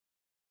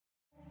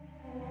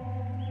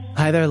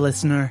Hi there,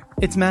 listener.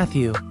 It's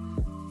Matthew.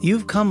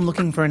 You've come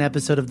looking for an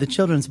episode of the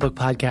Children's Book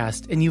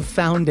Podcast, and you've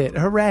found it.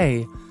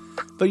 Hooray!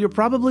 But you're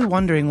probably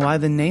wondering why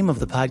the name of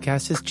the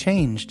podcast has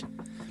changed.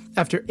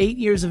 After 8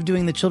 years of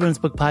doing the Children's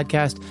Book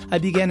Podcast, I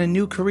began a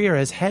new career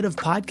as head of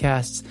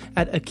podcasts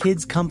at A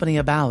Kids Company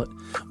About,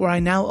 where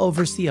I now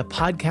oversee a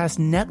podcast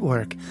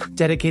network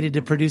dedicated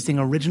to producing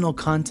original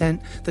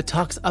content that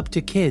talks up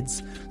to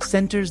kids,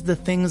 centers the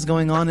things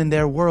going on in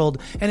their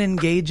world, and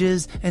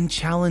engages and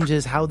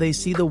challenges how they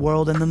see the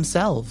world and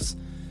themselves.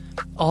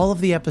 All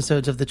of the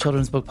episodes of the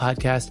Children's Book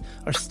Podcast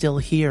are still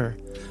here.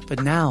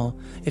 But now,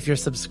 if you're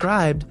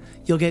subscribed,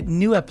 you'll get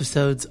new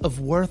episodes of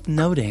Worth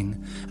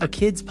Noting, a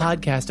kids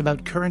podcast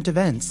about current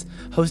events,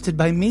 hosted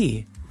by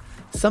me.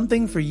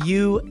 Something for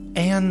you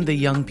and the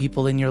young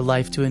people in your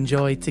life to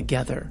enjoy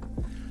together.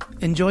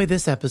 Enjoy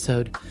this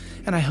episode,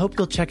 and I hope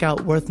you'll check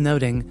out Worth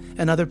Noting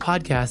and other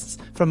podcasts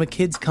from A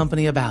Kids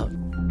Company About.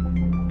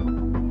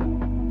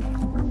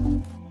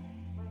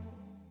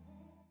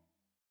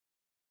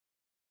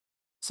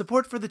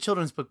 Support for the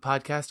Children's Book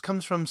Podcast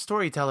comes from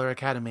Storyteller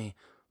Academy.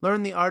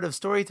 Learn the art of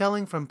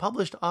storytelling from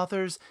published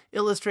authors,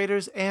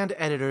 illustrators, and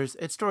editors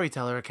at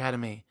Storyteller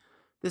Academy.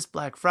 This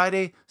Black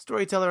Friday,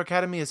 Storyteller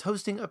Academy is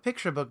hosting a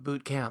picture book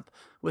boot camp,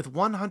 with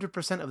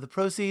 100% of the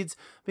proceeds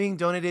being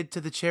donated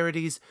to the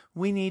charities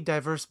We Need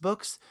Diverse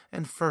Books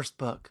and First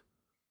Book.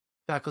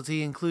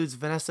 Faculty includes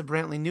Vanessa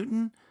Brantley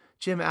Newton,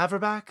 Jim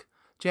Averbach,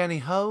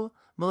 Janny Ho,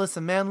 Melissa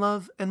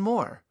Manlove, and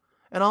more,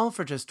 and all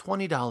for just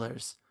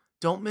 $20.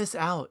 Don't miss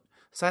out.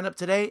 Sign up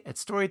today at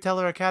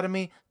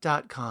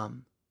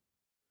StorytellerAcademy.com.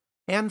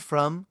 And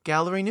from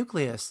Gallery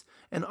Nucleus,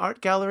 an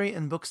art gallery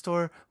and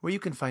bookstore where you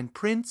can find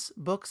prints,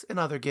 books, and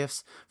other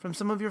gifts from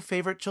some of your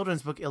favorite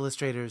children's book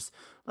illustrators,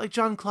 like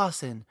John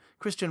Clausen,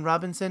 Christian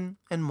Robinson,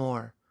 and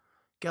more.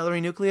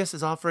 Gallery Nucleus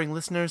is offering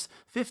listeners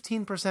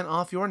 15%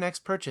 off your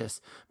next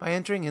purchase by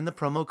entering in the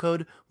promo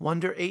code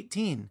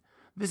WONDER18.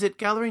 Visit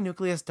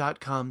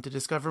GalleryNucleus.com to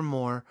discover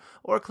more,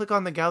 or click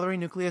on the Gallery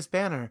Nucleus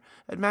banner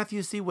at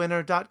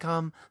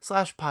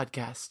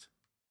MatthewCWinner.com/podcast.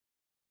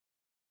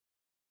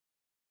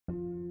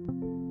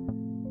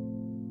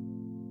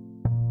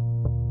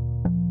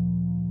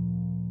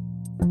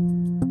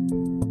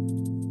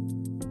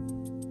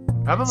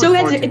 Probably so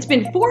it's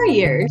been 4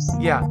 years.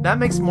 Yeah, that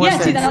makes more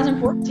sense. Yeah,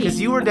 2014.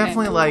 Because you were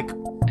definitely like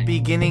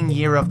beginning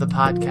year of the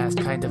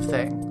podcast kind of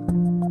thing.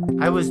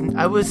 I was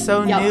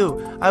so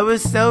new. I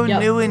was so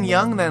new and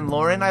young then,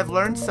 Lauren. I've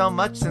learned so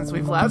much since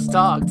we've last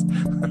talked.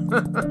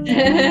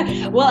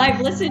 Well,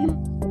 I've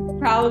listened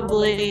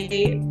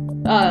probably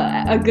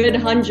a good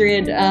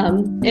 100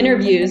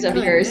 interviews of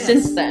yours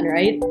since then,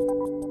 right?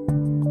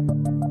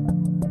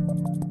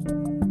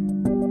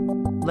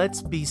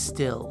 Let's be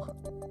still.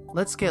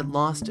 Let's get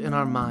lost in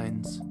our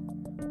minds,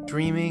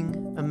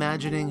 dreaming,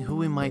 imagining who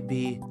we might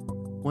be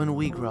when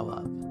we grow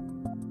up.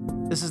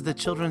 This is the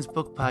Children's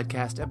Book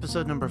Podcast,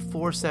 episode number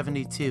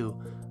 472.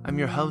 I'm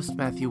your host,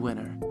 Matthew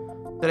Winner.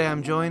 Today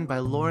I'm joined by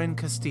Lauren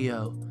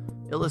Castillo,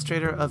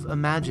 illustrator of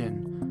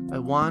Imagine by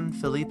Juan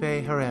Felipe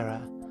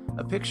Herrera,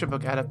 a picture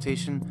book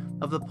adaptation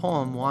of the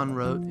poem Juan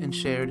wrote and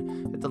shared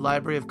at the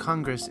Library of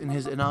Congress in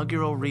his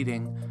inaugural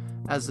reading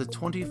as the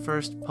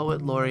 21st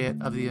Poet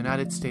Laureate of the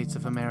United States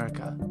of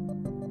America.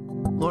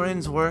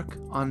 Lauren's work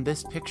on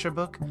this picture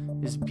book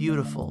is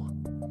beautiful,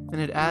 and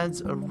it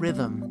adds a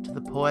rhythm to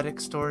the poetic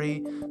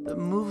story that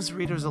moves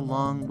readers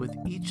along with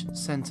each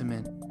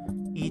sentiment,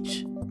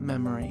 each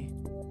memory.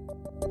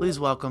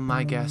 Please welcome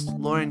my guest,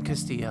 Lauren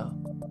Castillo,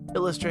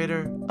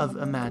 illustrator of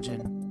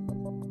Imagine.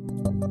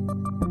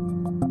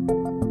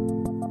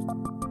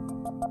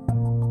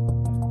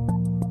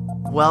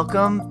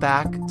 Welcome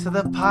back to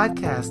the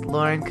podcast,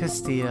 Lauren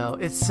Castillo.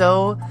 It's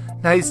so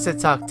nice to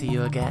talk to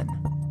you again.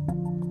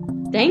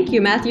 Thank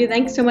you, Matthew.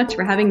 Thanks so much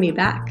for having me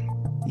back.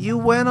 You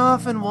went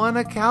off and won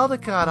a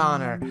Caldecott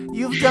honor.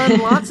 You've done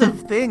lots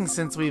of things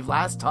since we've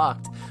last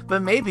talked,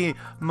 but maybe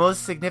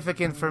most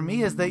significant for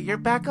me is that you're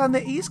back on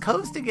the East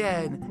Coast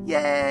again.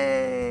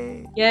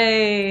 Yay!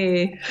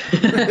 Yay!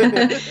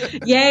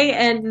 Yay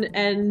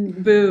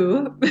and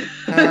boo.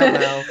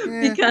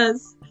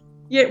 Because,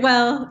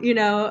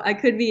 I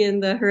could be in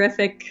the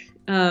horrific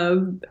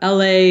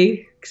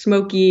LA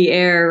smoky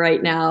air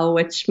right now,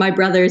 which my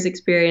brother is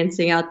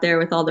experiencing out there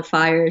with all the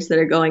fires that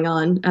are going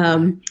on.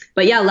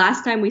 But yeah,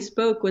 last time we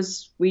spoke we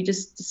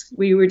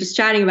were just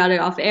chatting about it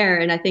off air,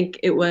 and I think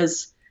it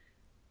was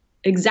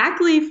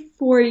exactly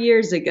 4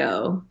 years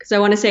ago, because I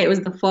want to say it was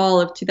the fall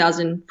of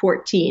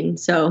 2014.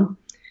 So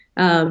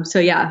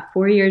yeah,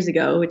 4 years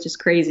ago, which is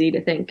crazy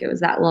to think it was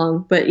that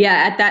long. But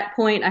yeah, at that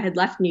point I had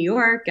left New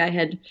York. I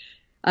had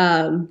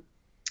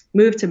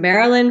moved to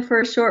Maryland for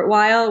a short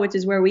while, which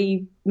is where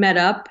we met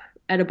up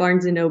at a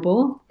Barnes &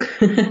 Noble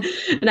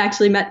and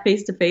actually met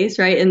face to face,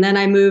 right? And then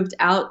I moved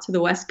out to the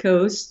West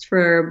Coast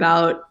for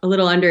about a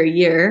little under a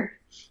year.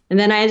 And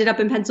then I ended up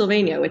in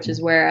Pennsylvania, which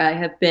is where I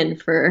have been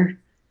for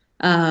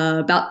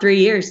about 3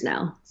 years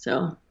now.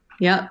 So,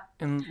 yeah.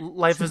 And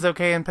life is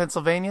okay in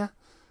Pennsylvania?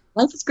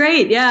 Life is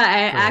great. Yeah,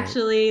 I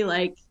actually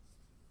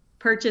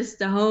purchased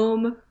a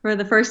home for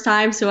the first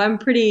time. So I'm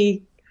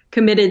pretty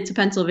committed to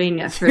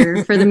Pennsylvania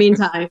for the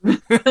meantime.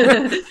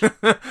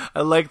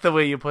 I like the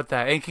way you put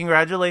that. And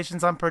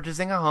congratulations on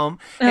purchasing a home.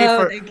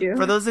 Thank you.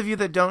 For those of you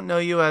that don't know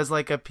you as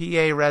like a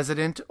PA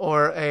resident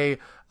or a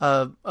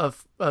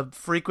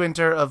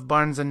frequenter of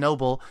Barnes and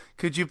Noble,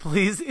 could you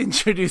please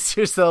introduce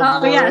yourself,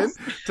 Lauren, yes.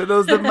 to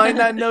those that might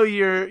not know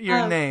your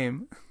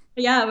name?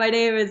 Yeah, my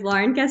name is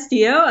Lauren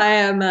Castillo. I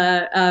am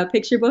a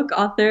picture book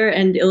author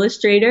and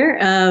illustrator,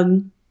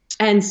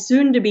 and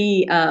soon to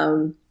be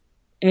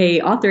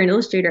a author and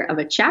illustrator of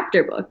a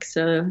chapter book.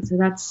 So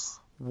that's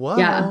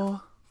a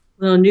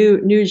little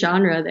new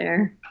genre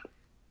there.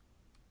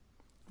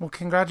 Well,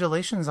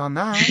 congratulations on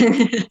that.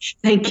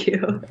 Thank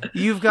you.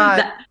 You've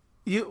got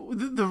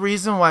the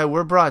reason why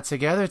we're brought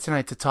together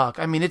tonight to talk.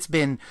 I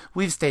mean,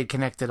 we've stayed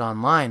connected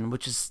online,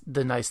 which is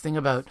the nice thing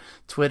about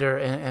Twitter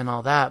and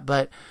all that.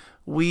 But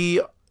we,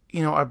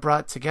 are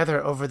brought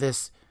together over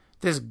this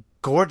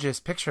gorgeous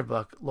picture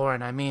book,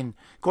 Lauren. I mean,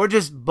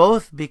 gorgeous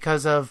both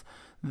because of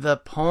the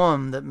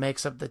poem that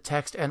makes up the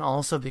text and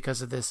also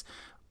because of this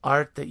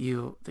art that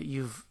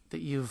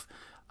you've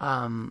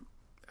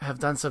have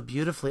done so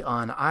beautifully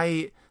on.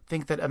 I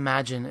think that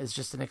Imagine is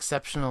just an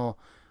exceptional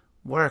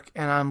work,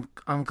 and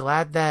I'm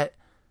glad that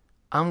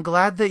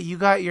you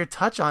got your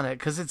touch on it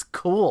because it's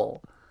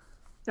cool.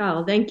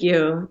 Oh, thank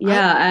you.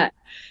 Yeah,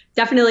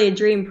 definitely a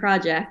dream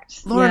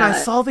project. Lauren, yeah. I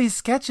saw these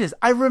sketches.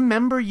 I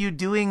remember you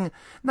doing,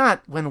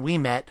 not when we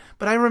met,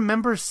 but I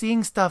remember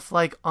seeing stuff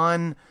like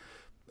on,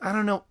 I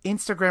don't know,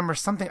 Instagram or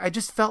something. I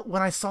just felt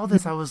when I saw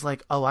this, I was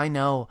like, oh, I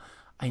know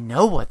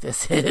what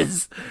this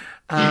is.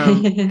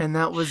 And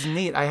that was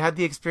neat. I had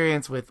the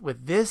experience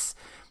with this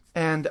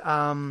and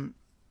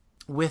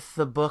with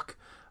the book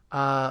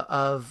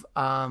of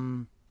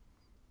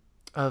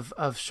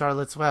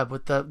Charlotte's Web,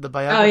 with the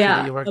biography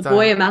that you worked on. A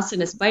Boy, a Mouse,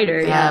 and a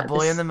Spider. Yeah,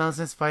 Boy and the Mouse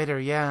and a Spider,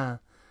 yeah.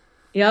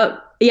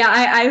 Yep. Yeah,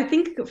 I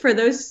think for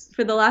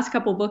the last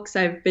couple books,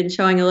 I've been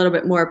showing a little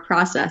bit more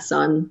process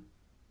on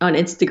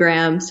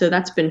Instagram, so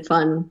that's been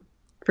fun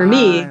for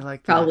me,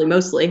 like probably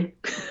mostly,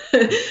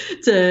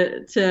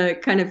 to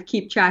kind of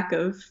keep track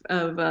of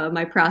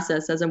my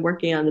process as I'm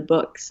working on the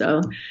book.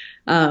 So,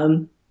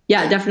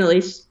 yeah,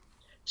 definitely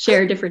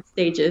share different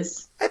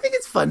stages. I think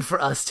it's fun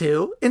for us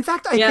too. In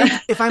fact, I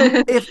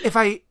think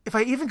if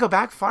I even go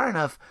back far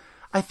enough,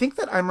 I think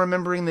that I'm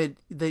remembering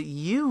that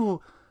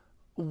you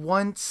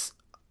once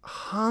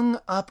hung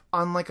up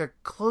on like a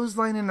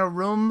clothesline in a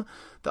room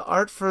the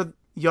art for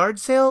yard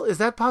sale. Is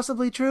that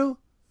possibly true?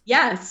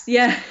 Yes.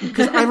 Yeah.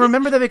 Because I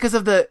remember that because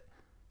of the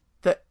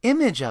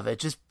image of it,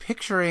 just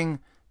picturing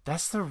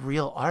that's the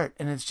real art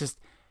and it's just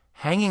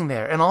hanging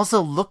there. And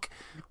also look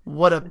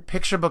what a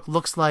picture book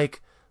looks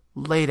like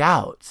laid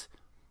out.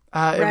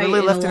 It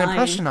really left an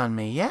impression on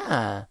me.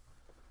 Yeah.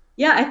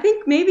 Yeah. I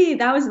think maybe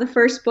that was the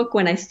first book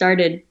when I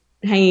started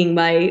hanging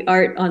my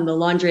art on the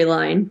laundry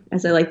line,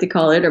 as I like to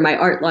call it, or my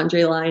art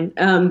laundry line.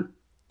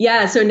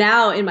 Yeah, so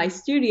now in my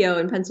studio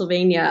in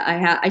Pennsylvania,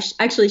 I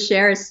actually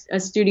share a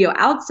studio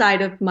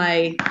outside of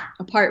my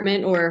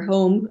apartment or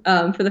home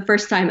for the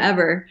first time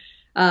ever.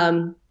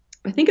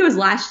 I think it was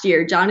last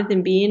year.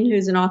 Jonathan Bean,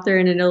 who's an author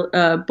and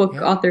a book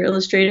author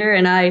illustrator,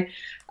 and I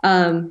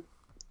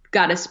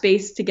got a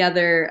space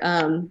together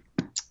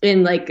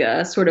in like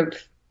a sort of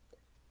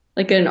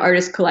like an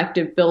artist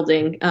collective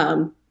building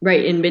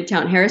right in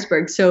Midtown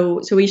Harrisburg.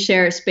 So we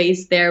share a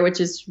space there,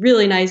 which is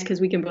really nice because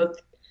we can both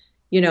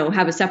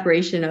have a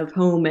separation of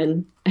home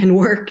and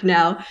work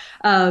now.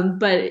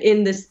 But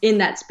in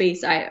that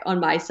space, on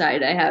my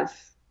side, I have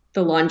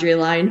the laundry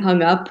line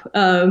hung up.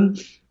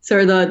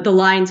 So the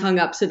lines hung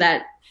up so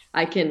that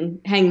I can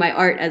hang my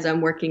art as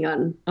I'm working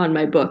on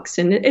my books.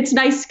 And it's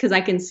nice because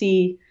I can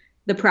see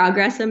the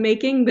progress I'm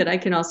making, but I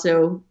can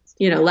also,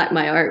 let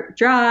my art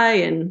dry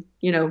and,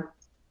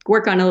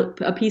 work on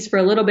a piece for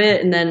a little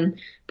bit and then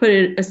put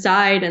it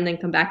aside and then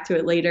come back to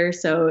it later.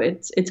 So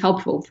it's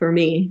helpful for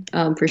me,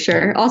 for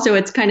sure. Also,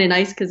 it's kind of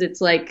nice because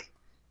it's like,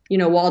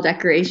 wall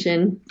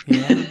decoration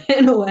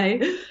in a way.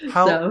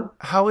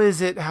 How is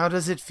it? How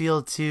does it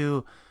feel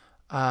to,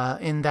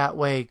 in that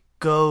way,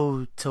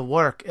 go to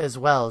work as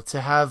well,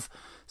 to have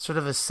sort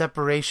of a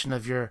separation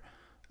of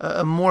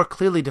a more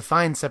clearly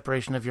defined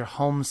separation of your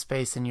home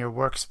space and your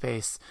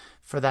workspace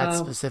for that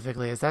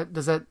specifically?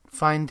 Do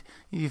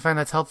you find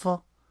that's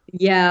helpful?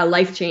 Yeah,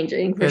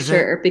 life-changing for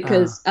sure.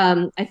 Because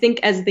I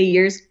think as the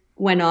years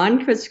went on,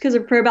 because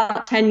for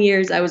about 10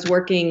 years, I was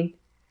working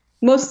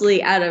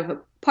mostly out of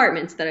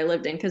apartments that I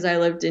lived in because I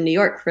lived in New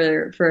York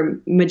for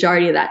a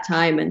majority of that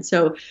time. And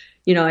so,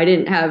 I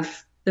didn't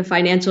have the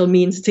financial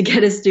means to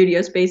get a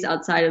studio space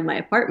outside of my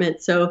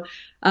apartment. So,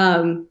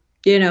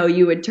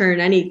 you would turn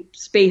any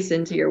space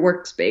into your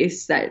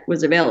workspace that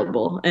was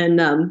available. And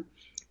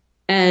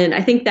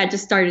I think that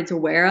just started to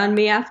wear on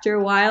me after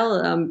a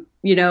while.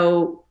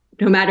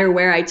 No matter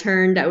where I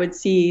turned, I would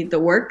see the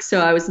work. So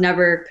I was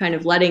never kind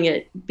of letting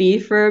it be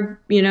for,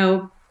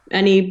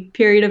 any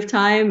period of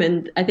time.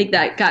 And I think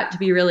that got to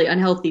be really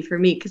unhealthy for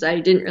me because I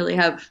didn't really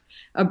have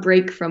a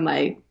break from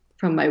my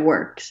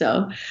work.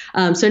 So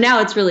now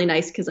it's really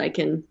nice because I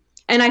can,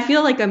 and I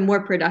feel like I'm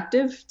more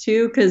productive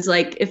too, because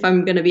like if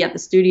I'm going to be at the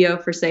studio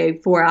for say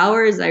 4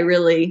 hours, I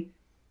really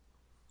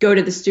go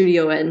to the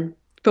studio and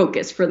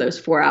focus for those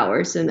 4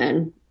 hours, and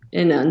then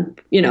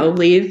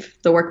leave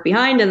the work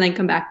behind and then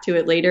come back to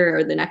it later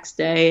or the next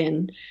day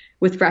and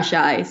with fresh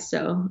eyes.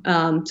 So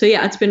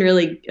yeah, it's been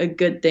really a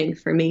good thing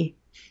for me.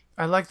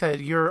 I like that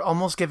you're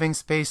almost giving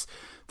space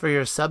for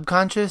your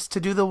subconscious to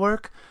do the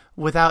work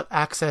without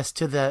access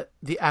to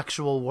the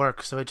actual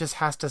work. So it just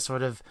has to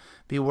sort of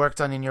be worked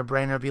on in your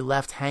brain or be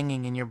left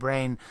hanging in your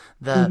brain,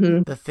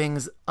 the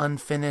things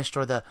unfinished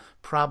or the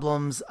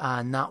problems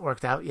not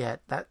worked out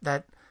yet.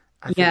 That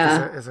I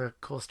think is a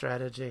cool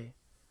strategy.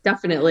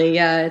 Definitely.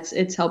 Yeah.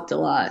 It's helped a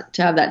lot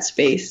to have that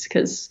space,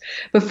 because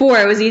before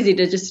it was easy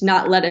to just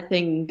not let a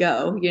thing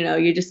go.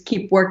 You just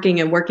keep working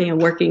and working and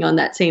working on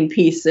that same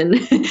piece. And,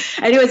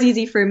 and it was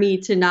easy for me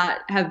to not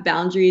have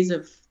boundaries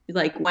of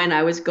like when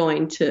I was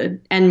going to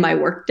end my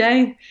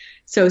workday.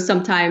 So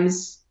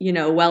sometimes,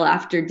 well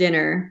after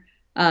dinner,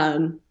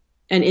 and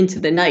into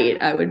the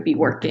night, I would be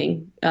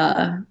working,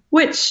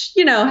 which,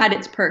 had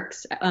its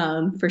perks,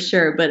 for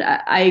sure. But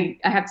I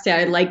have to say,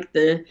 I like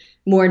the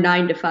more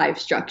 9 to 5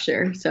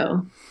 structure.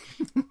 So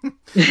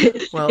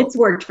well, it's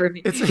worked for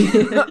me.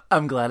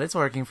 I'm glad it's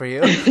working for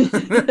you.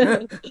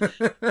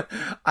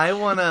 I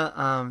want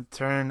to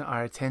turn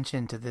our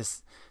attention to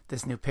this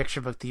new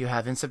picture book that you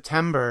have in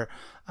September.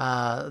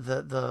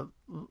 The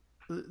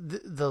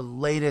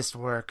latest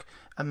work,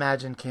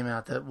 Imagine, came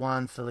out, that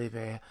Juan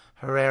Felipe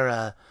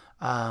Herrera,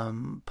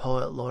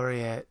 poet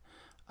laureate,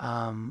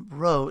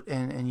 wrote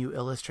and you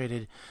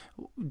illustrated.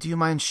 Do you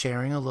mind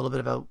sharing a little bit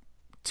about,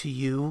 to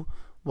you,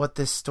 what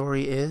this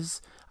story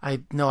is?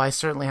 I know I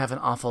certainly have an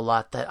awful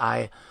lot that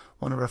I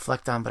want to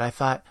reflect on, but I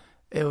thought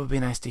it would be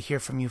nice to hear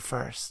from you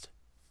first.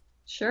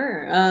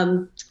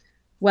 Sure.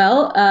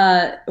 Well,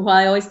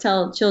 I always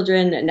tell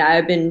children, and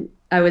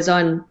I was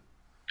on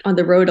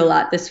the road a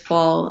lot this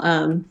fall,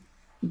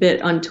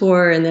 bit on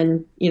tour, and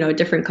then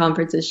different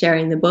conferences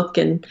sharing the book,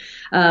 and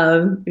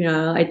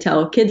I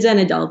tell kids and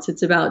adults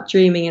it's about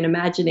dreaming and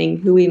imagining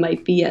who we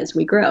might be as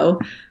we grow,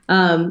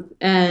 and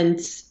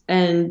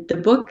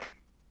the book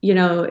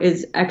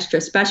is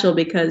extra special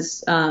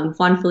because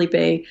Juan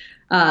Felipe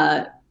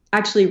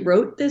actually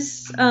wrote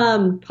this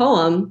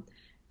poem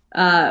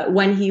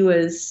when he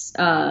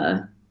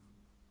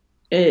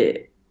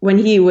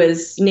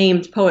was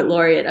named Poet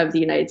Laureate of the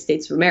United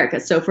States of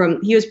America. So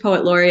he was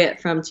Poet Laureate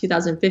from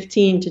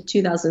 2015 to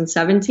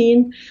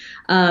 2017.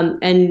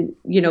 And,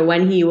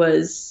 when he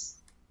was,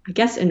 I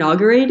guess,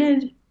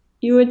 inaugurated,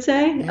 you would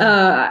say,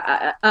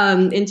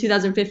 in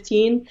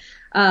 2015,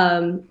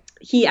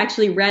 he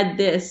actually read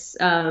this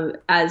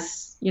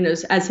as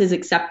his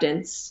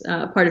acceptance,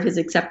 part of his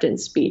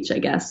acceptance speech, I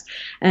guess.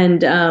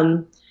 And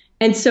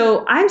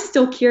so I'm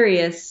still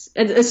curious.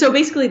 And so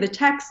basically the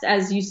text,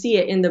 as you see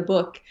it in the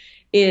book,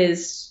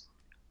 is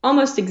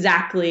almost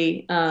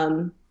exactly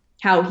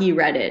how he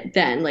read it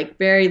then, like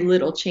very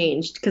little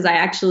changed, because I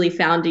actually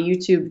found a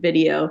YouTube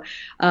video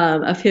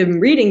of him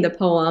reading the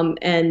poem,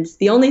 and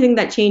the only thing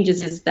that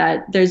changes is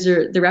that there's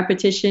the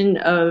repetition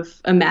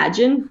of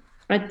imagine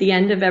at the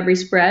end of every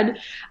spread,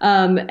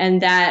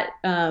 and that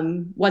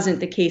wasn't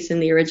the case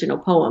in the original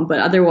poem, but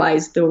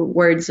otherwise the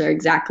words are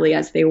exactly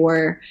as they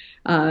were,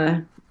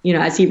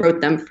 as he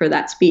wrote them for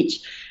that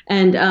speech.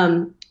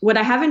 And what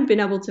I haven't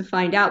been able to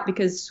find out,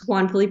 because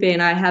Juan Felipe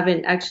and I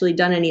haven't actually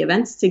done any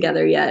events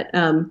together yet,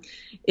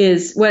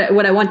 is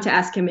what I want to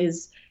ask him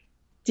is,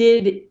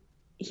 did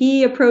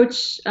he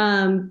approach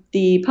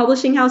the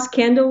publishing house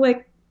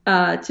Candlewick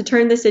to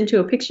turn this into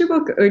a picture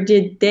book, or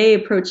did they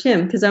approach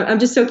him? Because I'm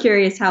just so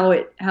curious how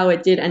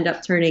it did end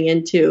up turning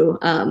into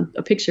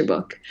a picture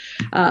book.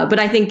 But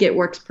I think it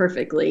works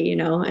perfectly,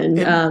 and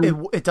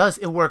it does.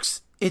 It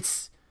works.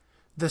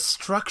 The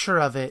structure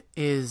of it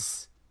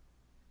is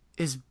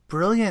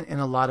brilliant in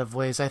a lot of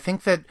ways. I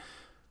think that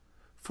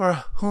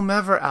for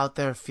whomever out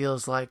there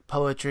feels like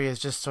poetry is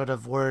just sort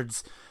of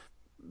words,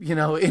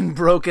 in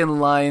broken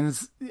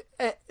lines,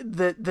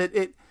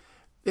 that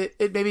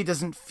it maybe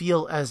doesn't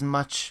feel as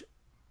much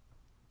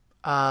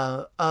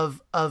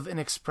of an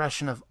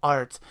expression of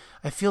art.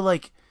 I feel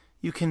like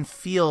you can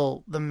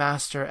feel the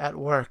master at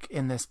work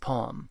in this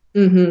poem.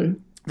 Mm-hmm.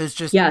 There's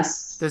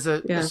just there's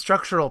a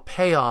structural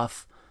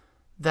payoff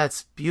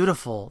that's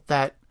beautiful,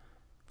 that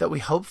we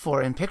hope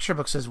for in picture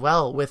books as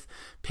well, with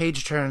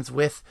page turns,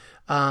 with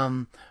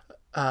the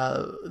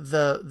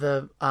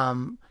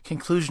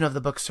conclusion of the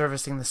book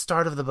servicing the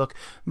start of the book,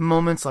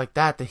 moments like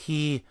that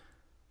he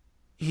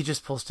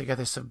just pulls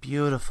together so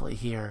beautifully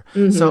here.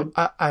 Mm-hmm. So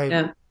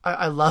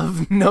I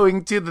love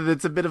knowing too that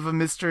it's a bit of a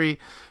mystery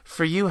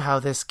for you how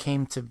this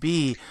came to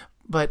be,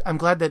 but I'm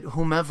glad that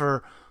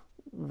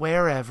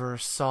wherever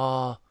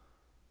saw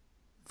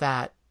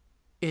that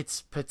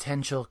its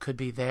potential could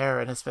be there,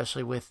 and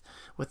especially with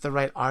the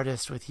right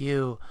artist, with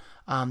you,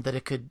 that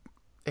it could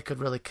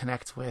really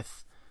connect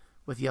with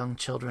young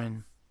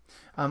children.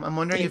 I'm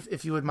wondering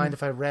if you would mind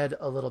if I read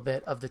a little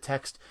bit of the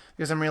text,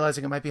 because I'm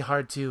realizing it might be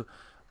hard to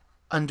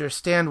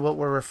understand what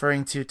we're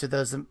referring to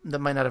those that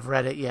might not have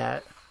read it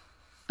yet.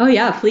 Oh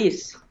yeah,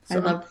 please.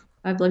 So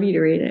I'd love you to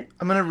read it.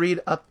 I'm gonna read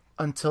up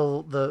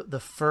until the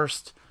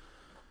first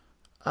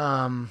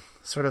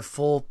sort of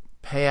full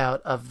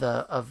payout of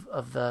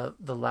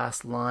the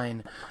last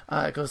line.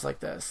 It goes like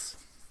this.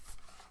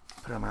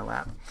 Put it on my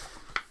lap.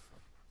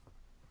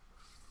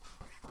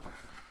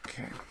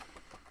 Okay.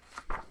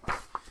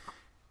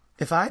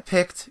 If I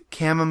picked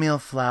chamomile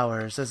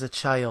flowers as a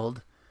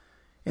child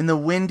in the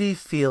windy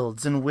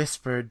fields and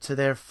whispered to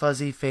their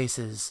fuzzy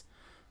faces,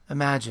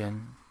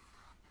 imagine.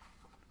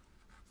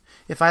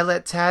 If I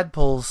let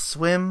tadpoles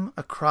swim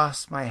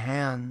across my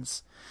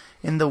hands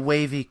in the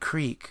wavy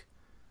creek,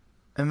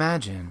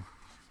 imagine.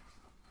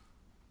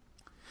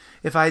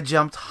 If I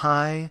jumped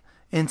high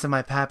into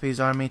my pappy's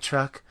army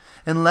truck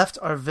and left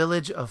our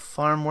village of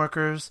farm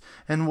workers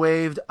and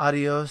waved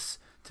adios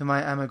to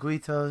my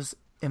amiguitos,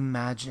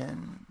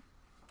 imagine.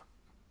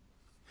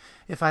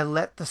 If I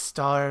let the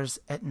stars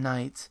at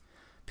night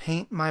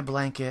paint my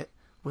blanket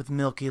with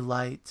milky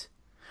light,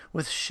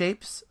 with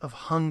shapes of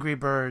hungry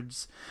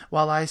birds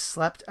while I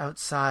slept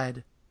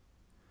outside,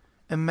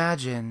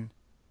 imagine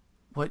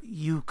what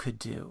you could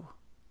do.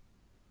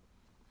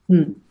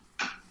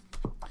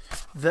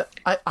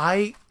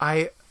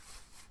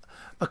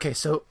 Okay,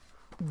 so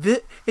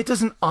it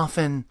doesn't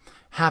often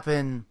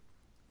happen,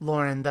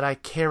 Lauren, that I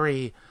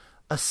carry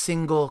a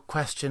single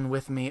question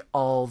with me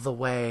all the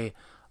way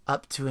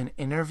up to an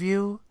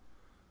interview.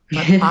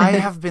 But I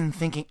have been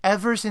thinking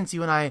ever since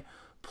you and I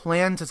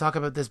planned to talk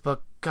about this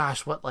book,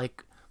 gosh,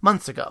 like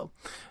months ago.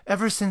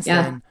 Ever since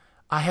then,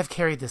 I have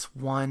carried this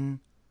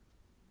one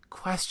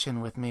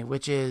question with me,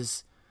 which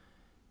is,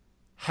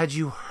 had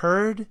you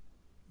heard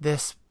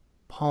this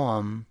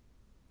poem?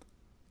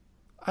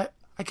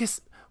 I guess,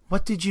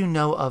 what did you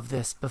know of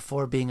this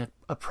before being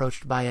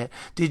approached by it?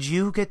 Did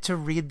you get to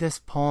read this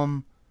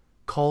poem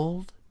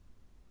cold?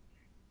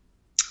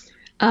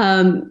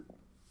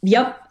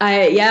 Yep.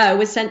 It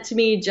was sent to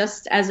me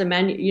just as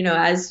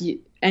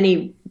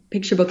any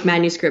picture book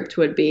manuscript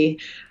would be.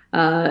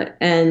 I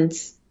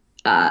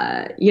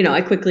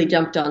quickly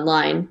jumped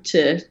online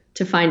to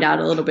find out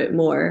a little bit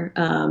more.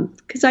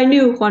 Cause I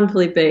knew Juan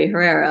Felipe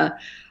Herrera,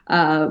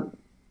 I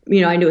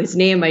knew his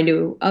name, I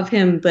knew of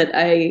him, but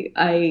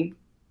I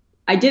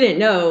didn't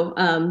know,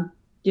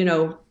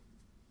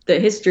 the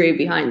history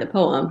behind the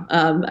poem.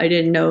 I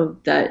didn't know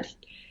that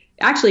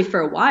actually for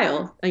a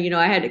while,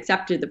 I had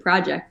accepted the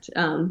project,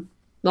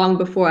 long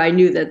before I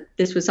knew that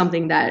this was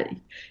something that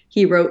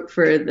he wrote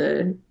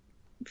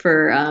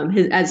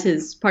as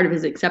his part of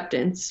his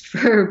acceptance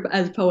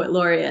as poet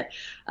laureate.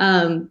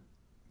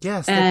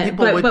 Yes,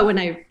 people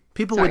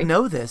sorry. would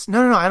know this.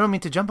 No, I don't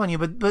mean to jump on you,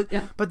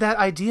 but that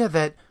idea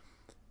that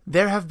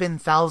there have been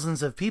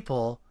thousands of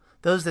people,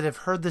 those that have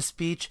heard the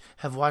speech,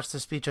 have watched the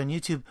speech on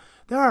YouTube.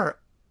 There are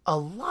a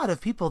lot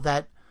of people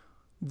that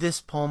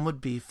this poem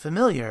would be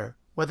familiar,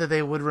 whether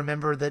they would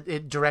remember that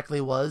it directly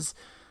was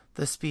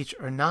the speech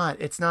or not.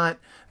 It's not,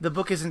 the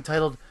book isn't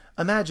titled,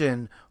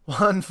 Imagine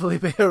Juan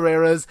Felipe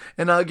Herrera's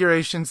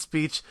inauguration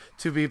speech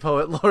to be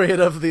poet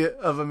laureate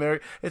of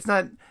America. It's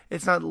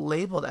not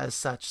labeled as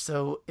such,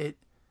 so it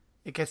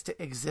gets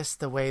to exist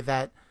the way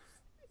that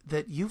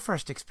you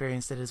first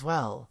experienced it as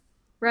well.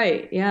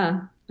 Right.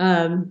 Yeah.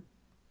 And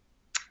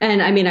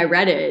I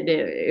read it.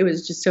 It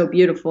was just so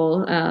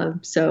beautiful. I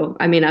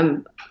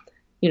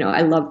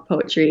love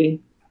poetry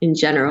in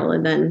general.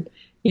 And then,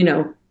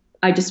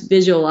 I just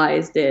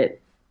visualized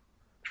it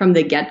from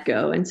the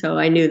get-go. And so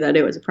I knew that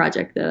it was a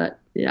project that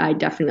I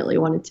definitely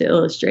wanted to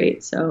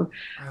illustrate. So,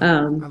 I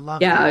love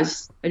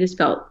that. I just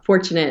felt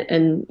fortunate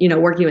and,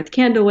 working with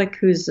Candlewick,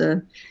 who's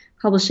a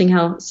publishing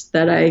house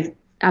that I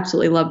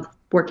absolutely love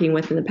working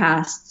with in the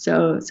past.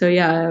 So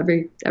yeah,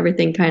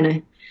 everything kind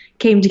of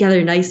came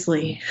together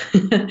nicely.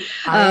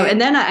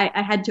 And then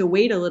I had to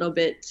wait a little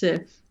bit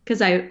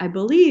because I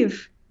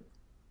believe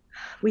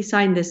we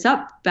signed this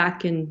up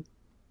back in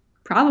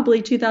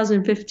probably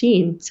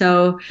 2015.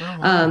 So,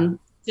 I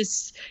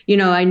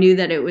knew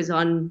that it was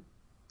on,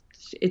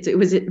 it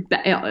was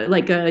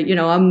like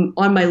I'm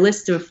on my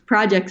list of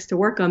projects to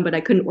work on, but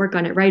I couldn't work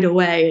on it right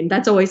away. And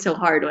that's always so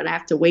hard when I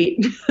have to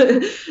wait.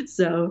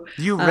 So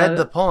you read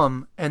the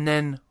poem and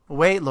then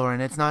wait, Lauren,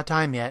 it's not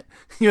time yet.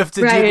 You have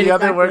to do the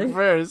other work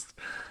first.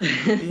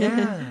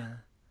 Yeah.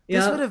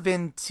 This would have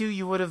been too,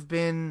 you would have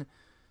been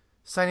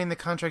signing the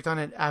contract on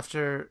it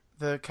after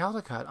the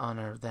Caldecott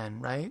honor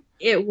then, right?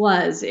 It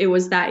was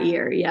that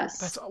year.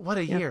 Yes. What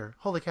a year.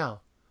 Holy cow.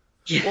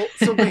 Yeah. Well,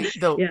 so wait,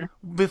 though,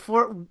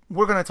 before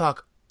we're going to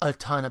talk a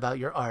ton about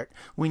your art,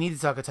 we need to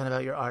talk a ton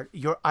about your art.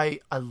 I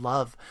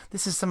love,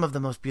 this is some of the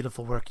most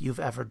beautiful work you've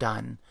ever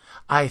done,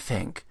 I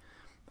think.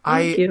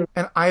 Thank you.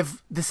 And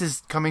this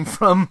is coming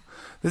from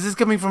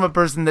a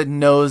person that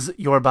knows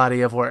your body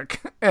of work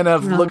and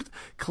I've looked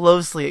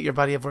closely at your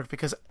body of work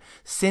because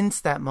since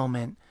that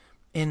moment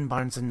in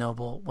Barnes &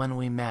 Noble when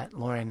we met,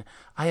 Lauren,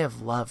 I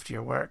have loved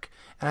your work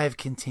and I have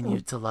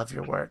continued to love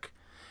your work.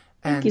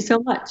 Thank you so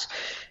much.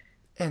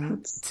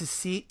 And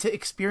to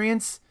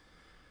experience,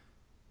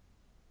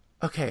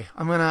 okay,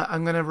 I'm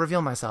gonna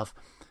reveal myself.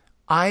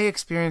 I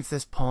experienced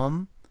this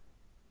poem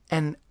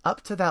And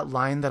up to that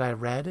line that I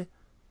read,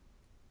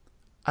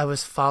 I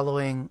was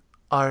following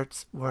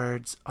art,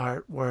 words,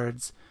 art,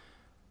 words.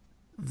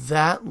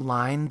 That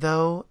line,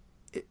 though,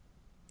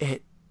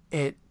 it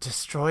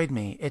destroyed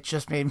me. It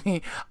just made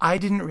me... I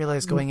didn't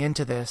realize going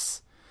into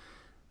this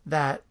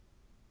that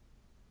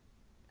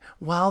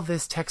while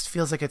this text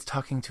feels like it's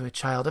talking to a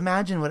child,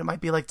 imagine what it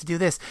might be like to do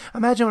this.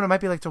 Imagine what it might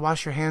be like to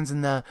wash your hands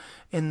in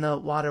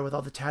the water with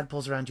all the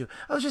tadpoles around you.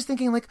 I was just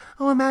thinking like,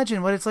 oh,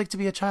 imagine what it's like to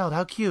be a child.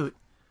 How cute.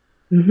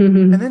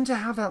 And then to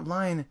have that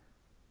line,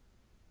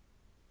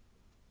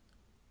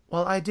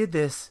 while I did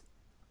this,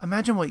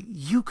 imagine what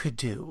you could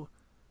do.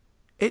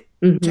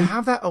 To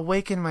have that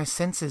awaken my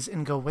senses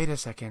and go, wait a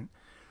second,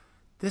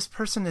 this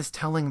person is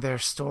telling their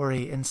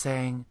story and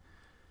saying,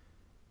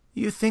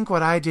 you think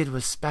what I did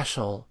was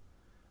special.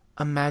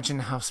 Imagine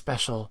how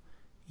special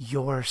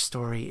your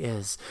story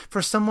is.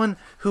 For someone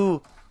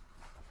who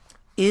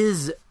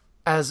is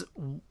as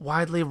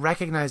widely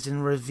recognized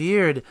and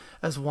revered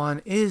as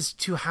Juan is,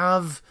 to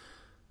have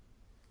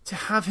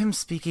him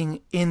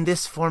speaking in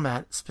this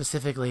format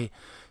specifically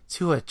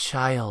to a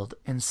child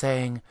and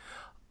saying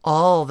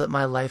all that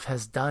my life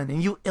has done,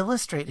 and you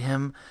illustrate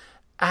him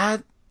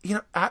at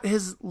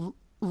his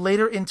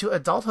later into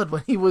adulthood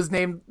when he was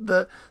named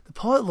the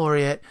poet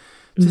laureate,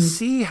 to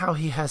see how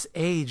he has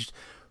aged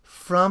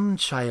from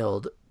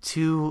child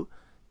to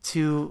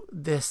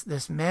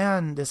this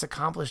man, this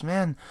accomplished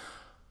man,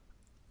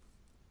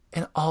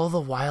 and all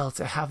the while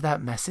to have that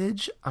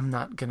message, I'm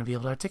not going to be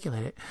able to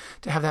articulate it,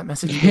 to have that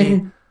message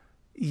be,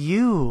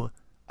 you,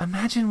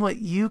 imagine what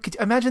you could,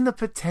 imagine the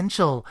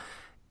potential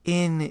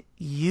in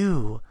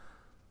you.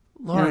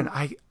 Lauren,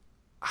 I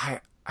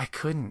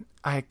couldn't,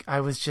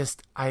 I was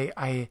just,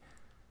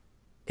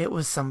 it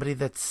was somebody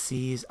that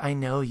sees, I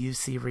know you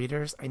see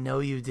readers, I know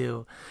you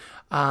do,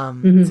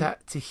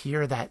 to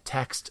hear that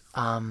text,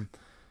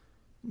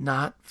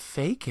 not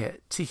fake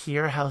it, to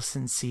hear how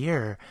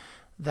sincere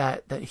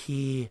that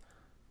he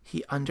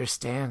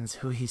understands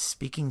who he's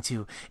speaking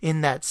to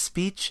in that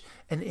speech,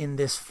 and in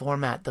this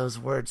format, those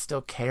words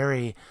still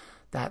carry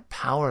that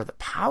power, the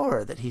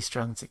power that he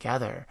strung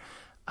together,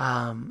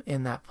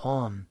 in that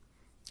poem.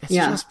 It's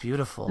just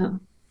beautiful.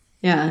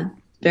 Yeah.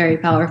 Very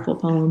powerful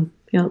poem.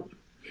 Yep.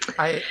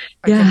 I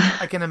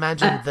can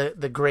imagine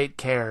the great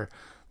care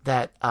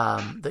that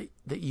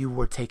that you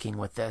were taking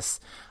with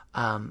this.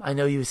 I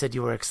know you said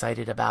you were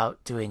excited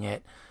about doing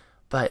it,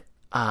 but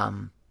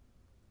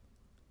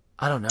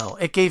I don't know.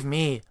 It gave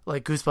me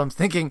like goosebumps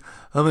thinking,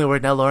 oh my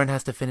word, now Lauren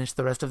has to finish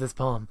the rest of this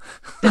poem.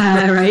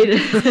 Right?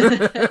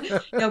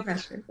 No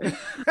pressure.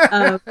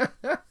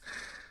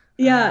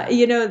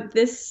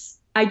 This,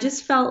 I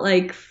just felt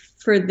like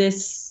for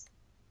this,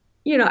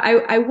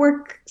 I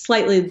work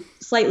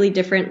slightly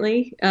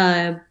differently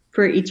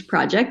for each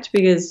project,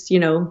 because,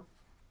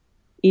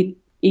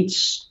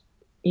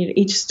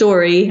 each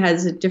story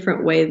has a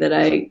different way that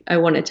I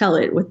want to tell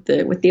it with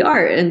the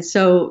art. And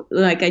so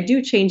like I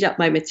do change up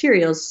my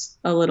materials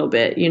a little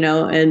bit,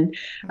 and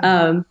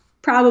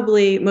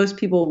probably most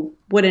people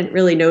wouldn't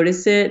really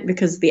notice it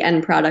because the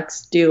end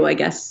products do, I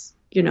guess,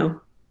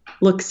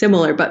 look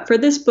similar. But for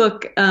this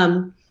book,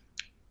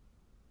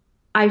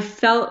 I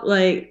felt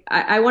like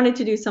I wanted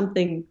to do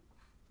something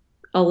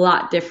a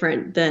lot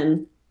different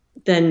than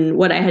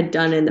what I had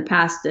done in the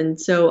past.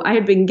 And so I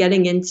had been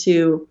doing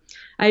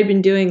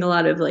a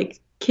lot of like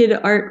kid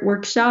art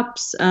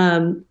workshops,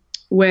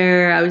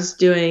 where I was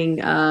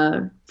doing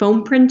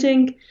foam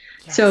printing.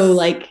 Yes. So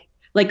like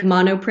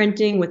mono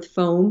printing with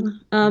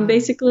foam,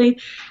 basically.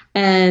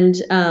 And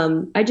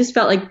I just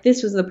felt like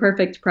this was the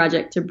perfect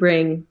project to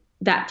bring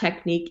that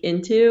technique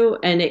into.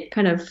 And it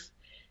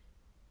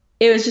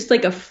was just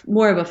like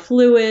more of a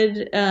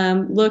fluid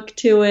look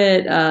to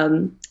it.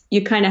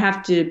 You kind of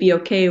have to be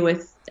okay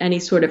with any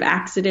sort of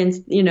accidents,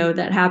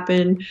 that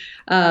happen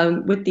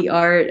with the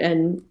art,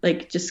 and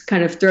like just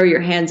kind of throw your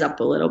hands up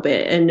a little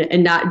bit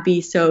and not be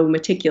so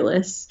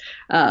meticulous.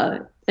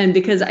 And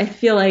because I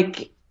feel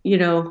like,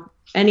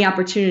 any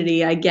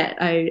opportunity I get,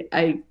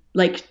 I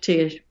like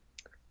to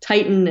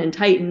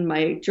tighten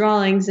my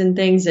drawings and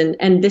things.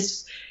 And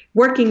this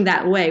working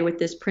that way with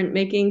this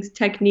printmaking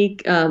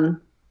technique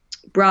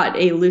brought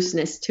a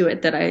looseness to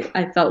it that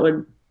I felt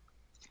would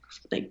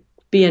like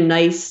be a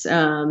nice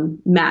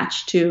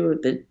match to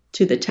the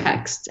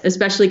text,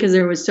 especially because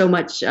there was so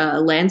much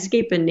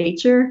landscape and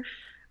nature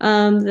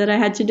that I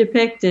had to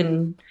depict,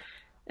 and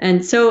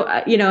so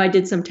I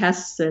did some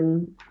tests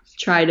and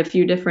tried a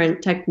few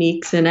different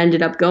techniques and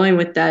ended up going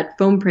with that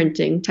foam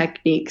printing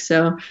technique.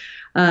 So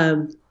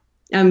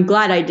I'm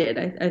glad I did.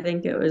 I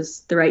think it was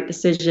the right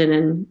decision,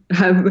 and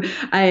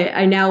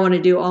I now want to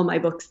do all my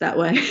books that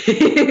way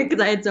because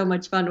I had so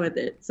much fun with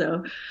it.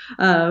 So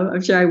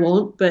I'm sure I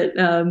won't, but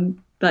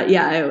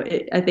yeah,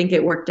 I think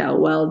it worked out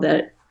well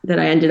that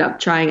I ended up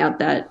trying out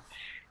that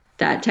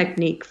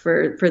technique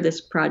for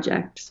this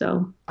project.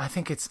 So I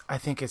think it's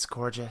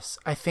gorgeous.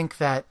 I think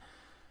that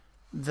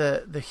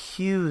the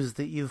hues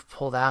that you've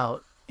pulled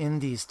out in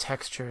these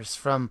textures,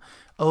 from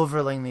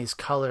overlaying these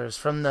colors,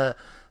 from the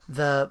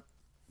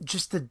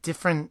just the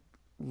different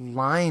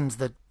lines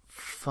that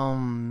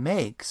foam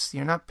makes.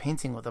 You're not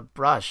painting with a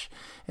brush.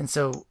 And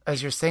so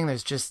as you're saying,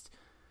 there's just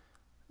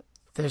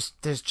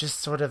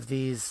sort of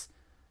these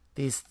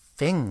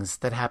things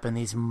that happen,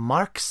 these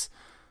marks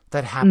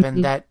that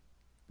happen that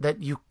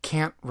you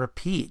can't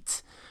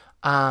repeat.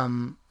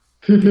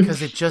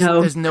 Because it just,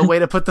 there's no way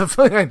to put the,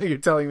 I know you're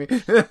telling me,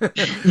 but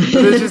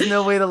there's just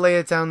no way to lay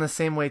it down the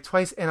same way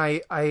twice.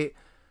 And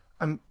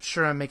I'm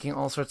sure I'm making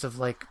all sorts of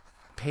like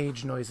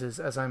page noises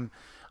as I'm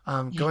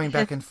going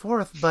back and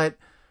forth, but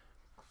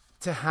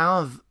to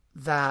have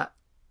that,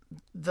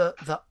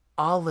 the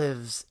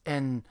olives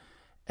and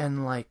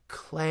like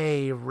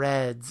clay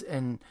reds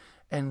and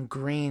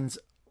greens,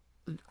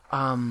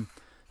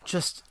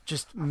 just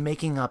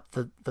making up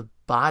the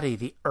body,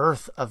 the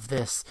earth of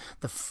this,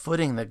 the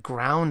footing, the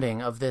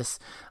grounding of this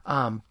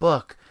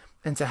book,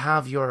 and to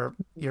have your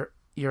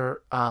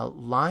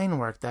line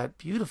work, that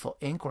beautiful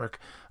ink work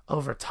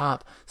over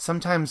top,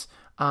 sometimes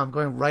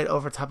going right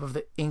over top of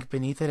the ink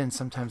beneath it, and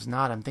sometimes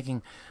not. I'm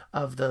thinking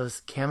of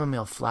those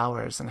chamomile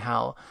flowers and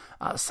how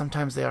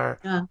sometimes they are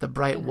the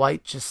bright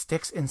white just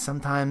sticks, and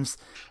sometimes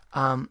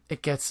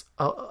it gets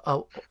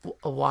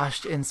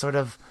washed in sort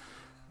of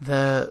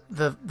the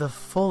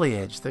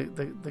foliage,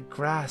 the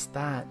grass.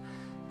 That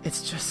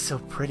it's just so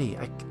pretty.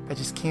 I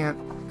just can't.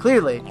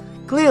 Clearly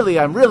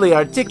I'm really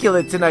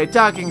articulate tonight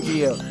talking to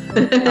you.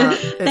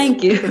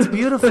 Thank you. It's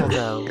beautiful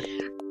though.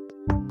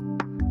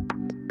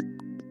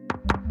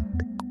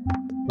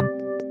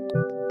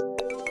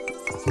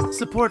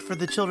 Support for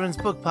the Children's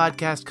Book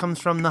Podcast comes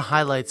from the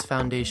Highlights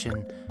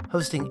Foundation,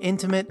 hosting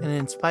intimate and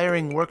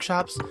inspiring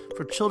workshops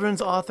for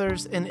children's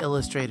authors and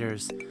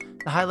illustrators.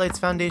 The Highlights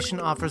Foundation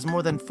offers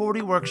more than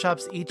 40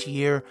 workshops each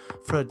year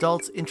for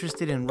adults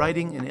interested in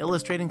writing and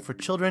illustrating for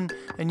children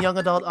and young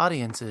adult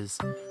audiences.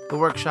 The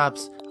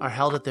workshops are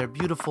held at their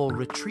beautiful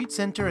retreat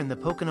center in the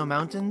Pocono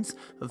Mountains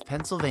of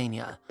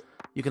Pennsylvania.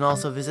 You can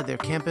also visit their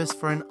campus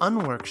for an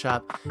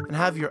unworkshop and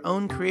have your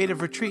own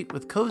creative retreat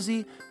with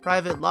cozy,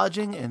 private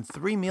lodging and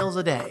 3 meals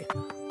a day.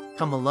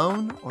 Come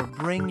alone or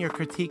bring your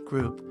critique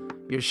group.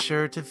 You're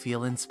sure to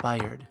feel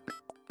inspired.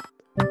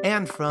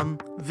 And from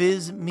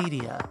Viz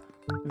Media.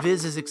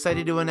 Viz is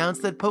excited to announce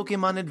that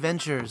Pokemon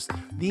Adventures,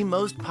 the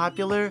most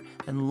popular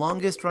and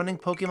longest-running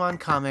Pokemon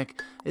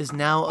comic, is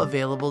now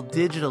available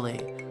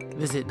digitally.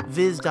 Visit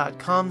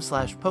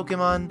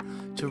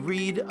viz.com/Pokemon to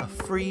read a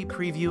free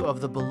preview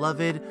of the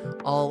beloved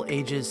All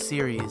Ages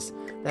series.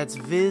 That's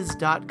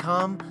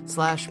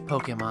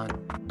viz.com/Pokemon.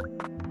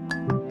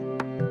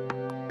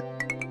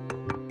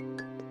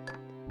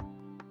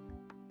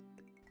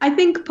 I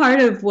think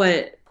part of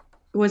what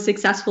was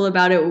successful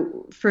about it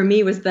for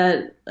me was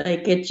that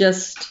like I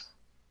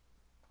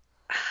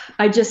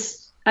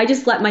just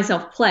let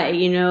myself play,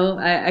 you know.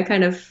 I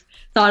kind of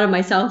thought of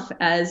myself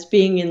as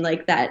being in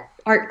like that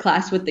art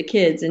class with the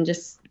kids and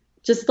just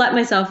let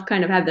myself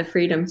kind of have the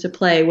freedom to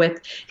play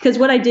with, because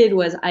what I did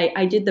was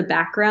I did the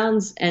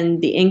backgrounds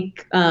and the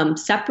ink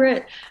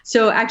separate.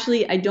 So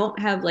actually I don't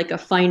have like a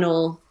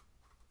final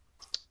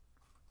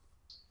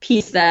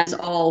piece that's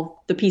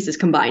all the pieces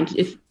combined,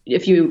 if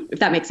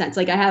that makes sense.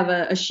 Like I have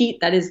a sheet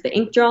that is the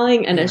ink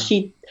drawing and a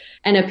sheet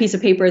and a piece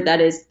of paper that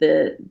is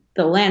the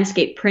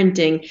landscape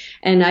printing,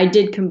 and I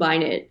did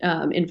combine it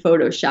in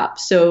Photoshop.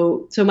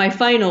 So my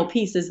final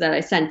pieces that I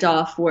sent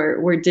off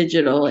were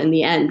digital in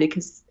the end,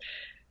 because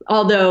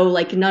although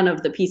like none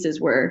of the pieces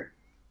were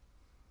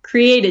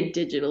created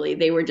digitally,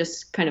 they were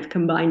just kind of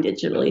combined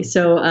digitally.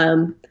 So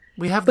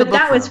we have the but book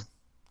that was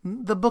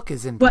the book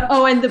is in. But,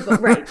 and the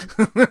book, right.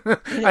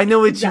 I know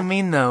what you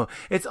mean, though.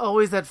 It's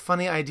always that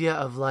funny idea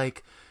of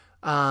like,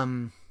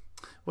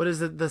 what is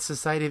it? The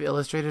Society of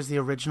Illustrators, the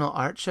original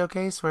art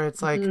showcase, where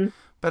it's like,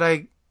 but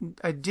I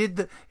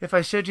did if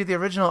I showed you the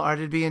original art,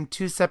 it'd be in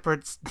 2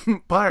 separate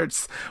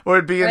parts, or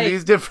it'd be in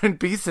these different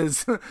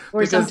pieces.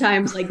 Or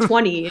sometimes like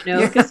 20, you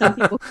know, because some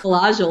people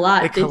collage a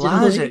lot. They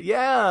collage it,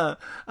 yeah.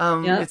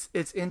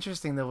 It's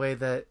interesting the way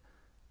that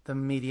the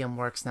medium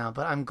works now,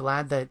 but I'm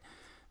glad that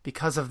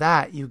because of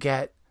that, you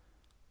get,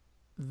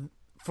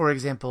 for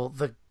example,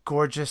 the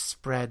gorgeous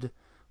spread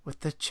with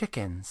the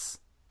chickens.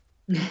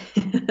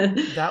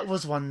 That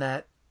was one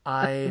that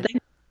I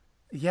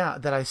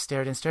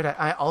stared at.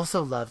 I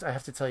also loved, I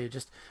have to tell you,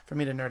 just for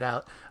me to nerd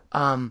out,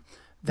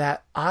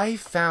 that I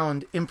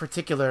found in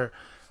particular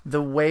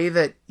the way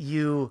that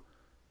you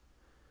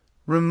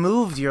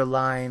removed your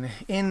line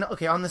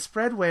on the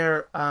spread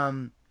where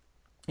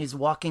he's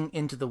walking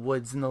into the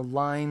woods and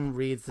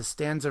the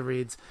stanza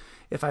reads,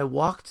 "If I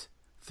walked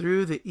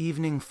through the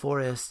evening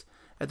forest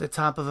at the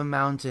top of a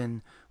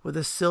mountain with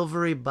a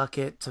silvery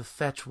bucket to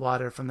fetch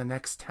water from the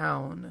next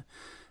town,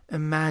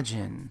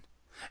 imagine."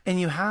 And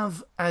you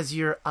have, as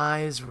your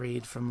eyes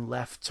read from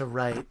left to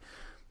right,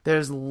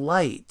 there's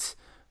light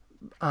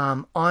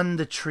on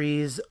the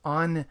trees,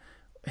 on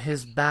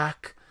his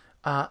back,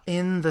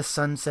 in the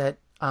sunset,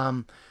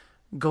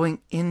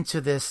 going into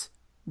this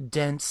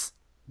dense,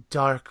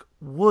 dark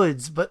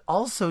woods, but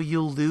also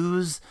you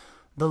lose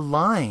the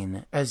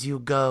line as you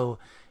go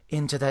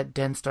into that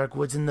dense, dark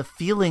woods. And the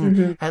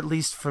feeling, at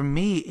least for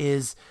me,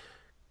 is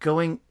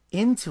going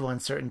into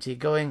uncertainty,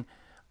 going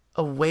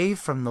away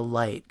from the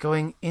light,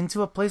 going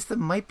into a place that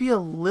might be a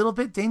little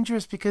bit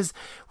dangerous, because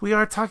we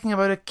are talking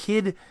about a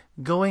kid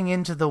going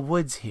into the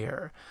woods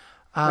here.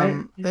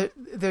 Right.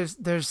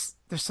 There's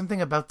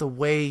something about the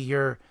way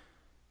you're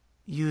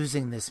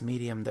using this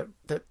medium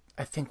that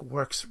I think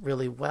works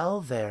really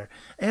well there.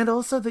 And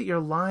also that your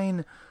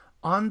line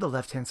on the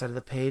left-hand side of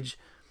the page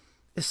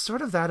is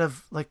sort of that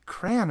of like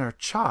crayon or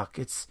chalk.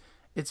 It's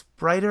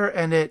brighter,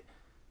 and it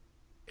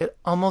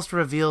almost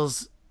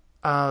reveals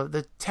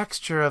the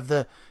texture of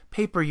the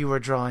paper you were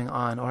drawing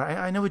on. Or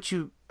I know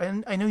you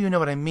know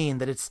what I mean,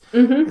 that it's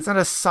not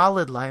a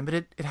solid line, but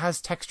it has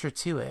texture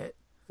to it.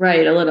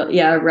 Right, a little,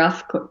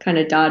 rough, kind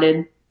of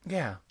dotted,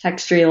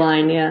 textury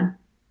line,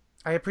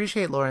 I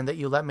appreciate, Lauren, that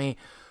you let me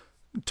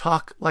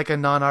talk like a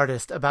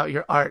non-artist about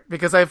your art,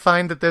 because I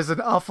find that there's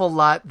an awful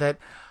lot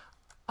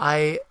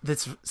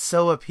that's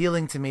so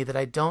appealing to me that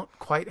I don't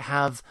quite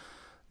have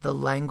the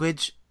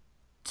language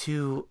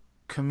to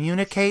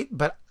communicate,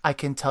 but I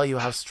can tell you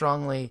how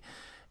strongly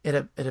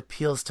it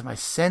appeals to my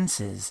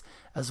senses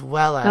as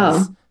well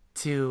as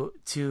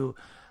to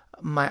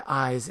my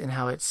eyes and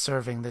how it's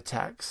serving the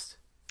text.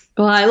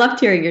 Well, I loved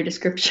hearing your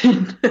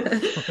description.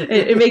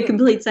 It made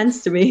complete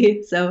sense to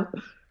me. So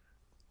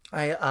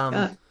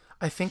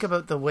I think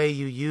about the way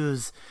you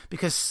use,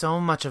 because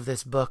so much of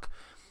this book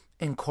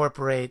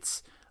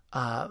incorporates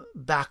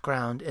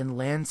background and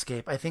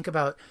landscape. I think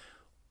about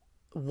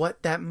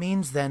what that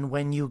means then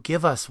when you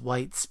give us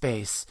white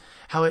space,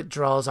 how it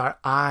draws our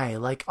eye.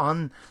 Like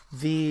on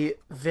the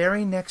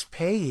very next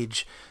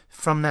page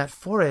from that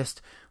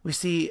forest, we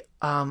see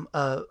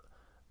a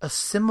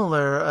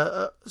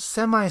similar,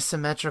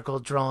 semi-symmetrical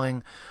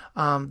drawing,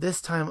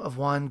 this time of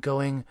Juan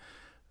going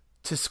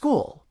to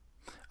school.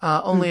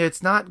 Only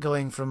it's not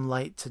going from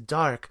light to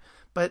dark,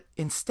 but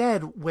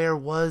instead where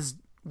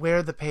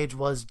the page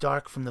was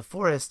dark from the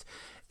forest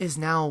is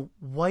now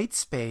white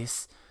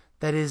space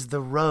that is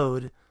the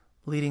road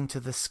leading to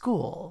the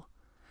school.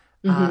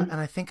 And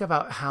I think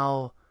about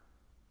how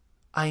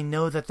I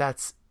know that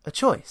that's a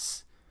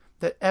choice.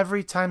 That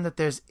every time that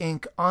there's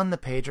ink on the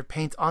page or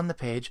paint on the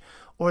page,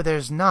 or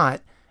there's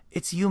not,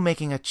 it's you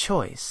making a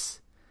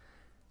choice.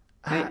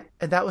 Right.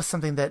 And that was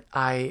something that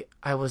I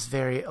was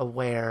very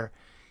aware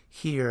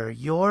here.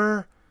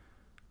 What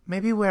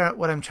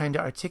I'm trying to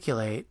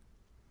articulate,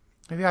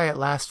 maybe I at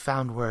last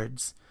found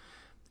words,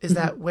 is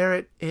that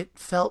where it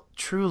felt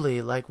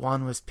truly like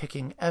Juan was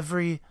picking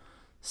every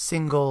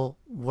single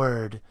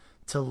word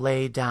to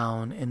lay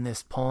down in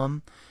this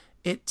poem,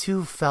 it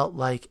too felt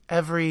like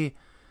every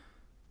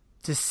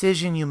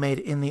decision you made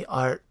in the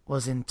art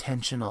was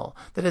intentional.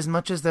 That as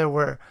much as there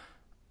were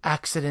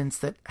accidents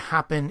that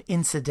happen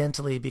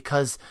incidentally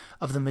because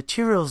of the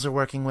materials you're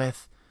working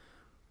with,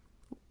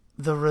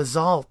 the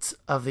result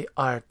of the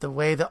art, the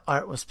way the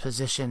art was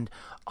positioned,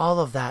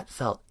 all of that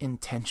felt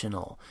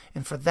intentional.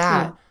 And for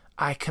that,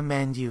 I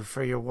commend you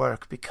for your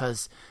work,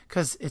 because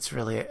it's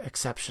really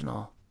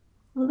exceptional.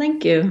 Well,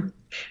 thank you.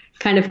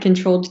 Kind of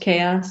controlled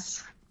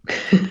chaos.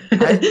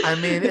 I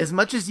mean, as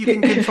much as you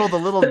can control the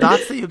little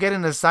dots that you get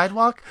in a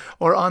sidewalk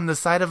or on the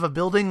side of a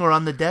building or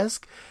on the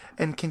desk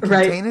and can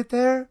contain it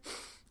there.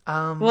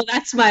 Well,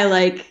 that's my,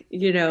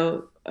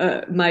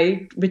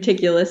 my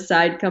meticulous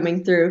side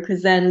coming through,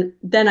 because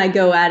then I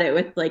go at it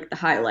with the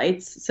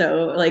highlights.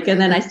 So and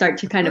then I start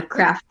to kind of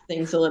craft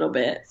things a little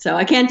bit. So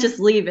I can't just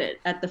leave it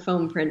at the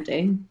foam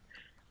printing.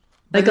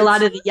 A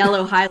lot of the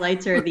yellow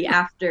highlights are the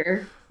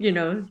after,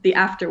 the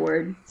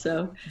afterward.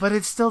 So, but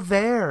it's still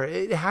there.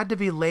 It had to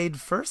be laid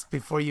first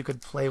before you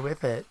could play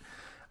with it.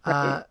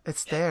 Right.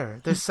 It's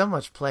there. There's so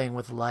much playing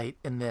with light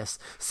in this.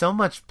 So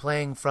much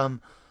playing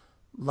from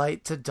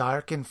light to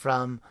dark, and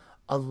from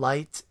a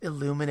light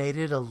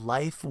illuminated, a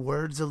life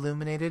words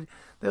illuminated.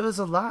 There was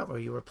a lot where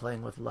you were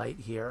playing with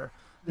light here,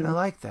 and I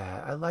like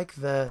that. I like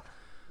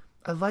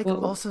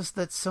also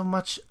that so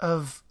much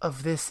of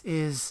this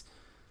is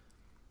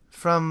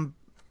from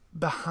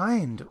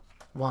behind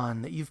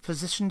Juan, that you've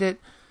positioned it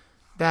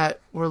that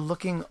we're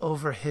looking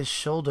over his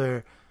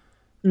shoulder,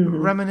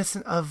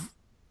 reminiscent of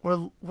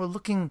we're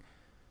looking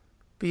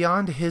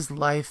beyond his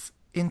life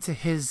into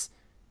his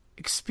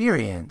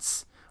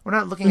experience. We're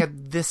not looking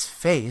at this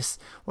face,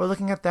 we're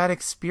looking at that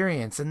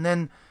experience, and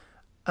then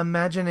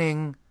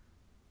imagining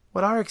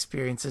what our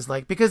experience is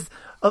like. Because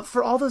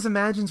for all those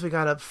imagines we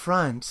got up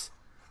front,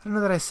 I don't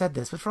know that I said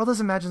this, but for all those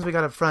imagines we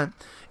got up front,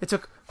 it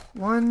took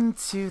 1,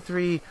 2,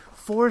 3,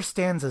 4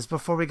 stanzas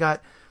before we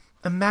got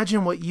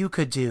imagine what you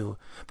could do.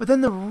 But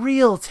then the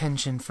real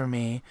tension for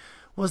me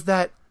was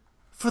that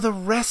for the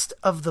rest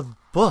of the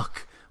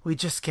book, we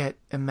just get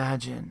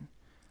imagine.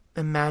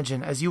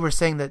 Imagine, as you were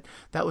saying,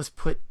 that was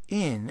put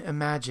in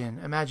imagine.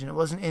 It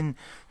wasn't in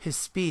his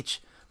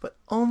speech, but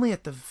only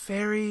at the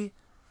very,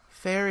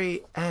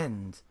 very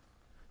end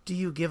do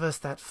you give us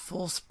that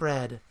full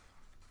spread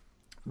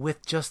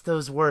with just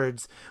those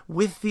words,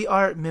 with the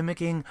art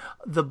mimicking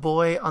the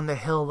boy on the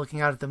hill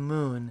looking out at the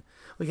moon.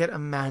 We get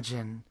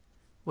imagine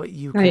what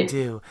you could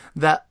do.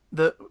 That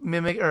the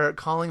mimic, or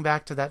calling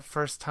back to that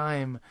first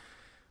time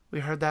we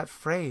heard that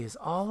phrase,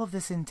 all of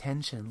this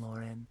intention,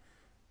 Lauren.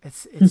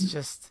 It's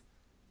just,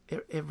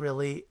 it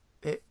really,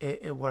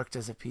 it worked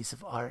as a piece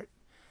of art.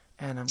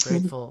 And I'm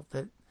grateful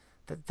that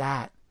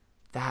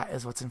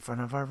is what's in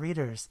front of our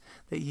readers,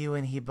 that you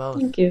and he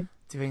both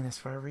doing this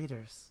for our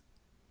readers.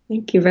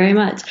 Thank you very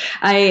much.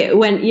 I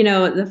went,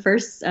 the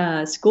first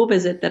school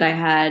visit that I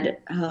had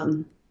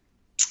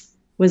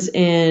was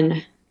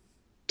in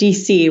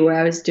DC, where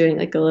I was doing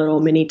like a little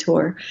mini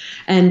tour.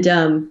 And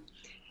it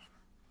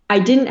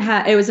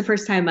was the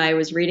first time I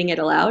was reading it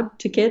aloud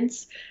to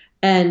kids.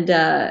 And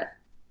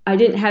I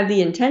didn't have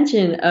the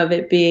intention of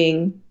it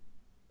being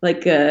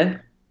like a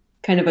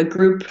kind of a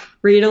group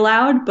read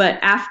aloud. But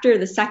after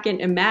the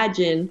second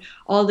Imagine,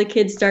 all the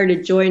kids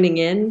started joining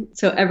in.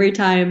 So every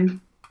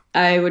time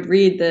I would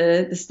read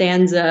the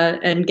stanza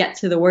and get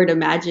to the word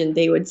imagine,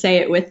 they would say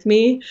it with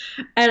me.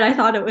 And I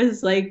thought it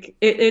was like,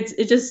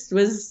 it just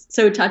was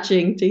so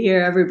touching to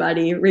hear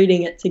everybody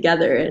reading it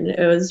together. And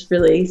it was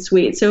really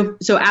sweet. So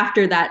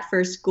after that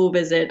first school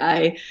visit,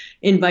 I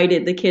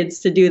invited the kids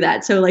to do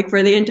that. So like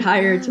for the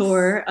entire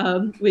tour,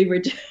 we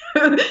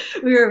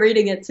were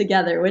reading it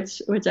together,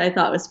 which I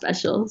thought was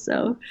special.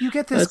 So you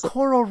get this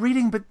choral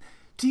reading, but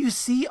do you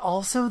see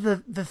also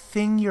the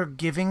thing you're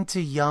giving to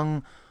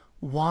young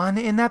Juan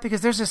in that?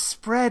 Because there's a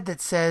spread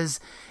that says,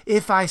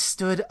 if I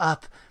stood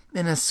up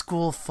in a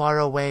school far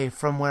away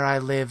from where I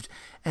lived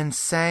and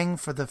sang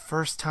for the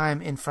first time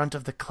in front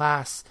of the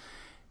class,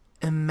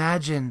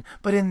 imagine.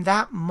 But in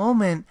that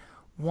moment,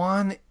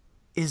 Juan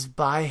is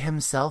by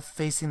himself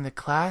facing the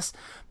class,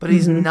 but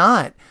he's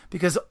not,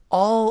 because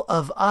all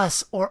of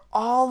us, or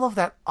all of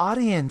that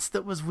audience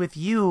that was with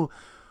you,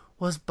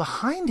 was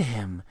behind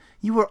him.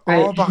 You were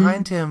all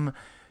behind him,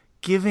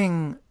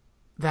 giving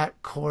that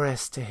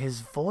chorus to his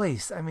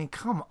voice. I mean,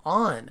 come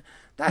on.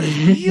 That is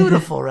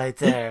beautiful right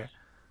there.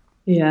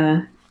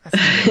 Yeah.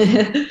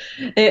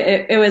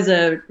 It was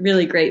a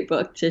really great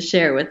book to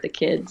share with the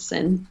kids.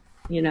 And,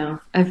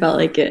 I felt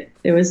like it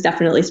was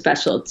definitely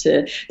special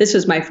this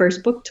was my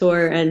first book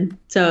tour. And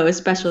so it was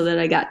special that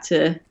I got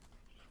to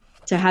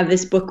have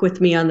this book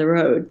with me on the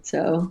road.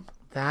 So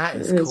that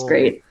is it was cool.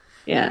 Great.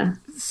 Yeah.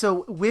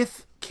 So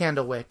with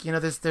Candlewick,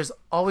 there's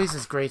always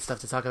this great stuff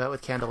to talk about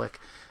with Candlewick.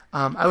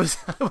 I was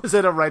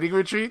at a writing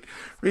retreat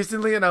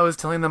recently, and I was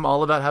telling them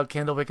all about how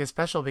Candlewick is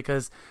special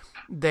because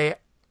their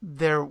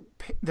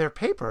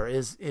paper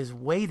is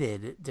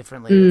weighted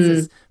differently. It's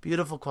this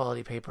beautiful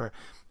quality paper,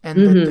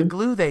 and the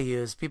glue they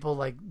use, people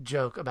like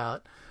joke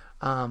about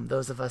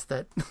those of us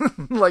that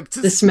like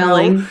to smell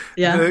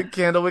the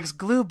Candlewick's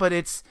glue, but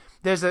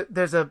there's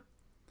a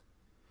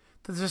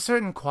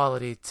certain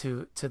quality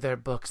to their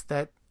books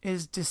that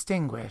is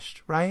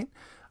distinguished, right?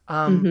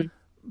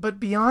 But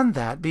beyond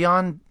that,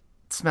 beyond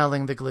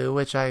smelling the glue,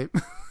 which I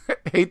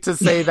hate to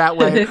say that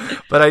way,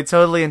 but I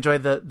totally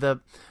enjoyed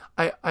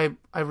I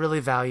really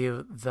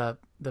value the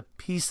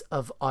piece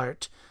of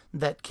art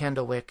that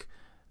Candlewick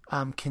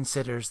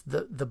considers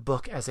the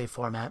book as a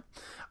format.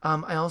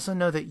 I also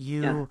know that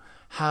you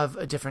have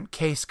a different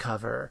case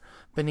cover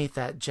beneath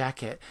that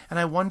jacket, and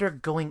I wonder,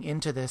 going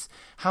into this,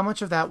 how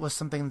much of that was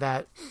something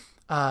that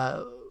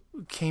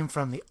came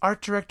from the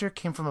art director,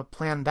 came from a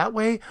plan that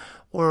way,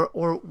 or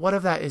what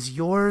of that is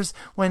yours?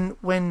 When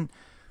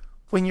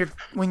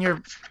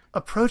you're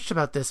approached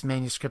about this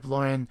manuscript,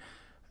 Lauren,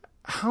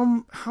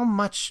 how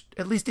much,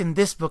 at least in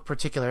this book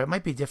particular, it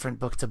might be different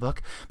book to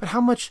book, but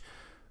how much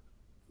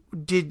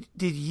did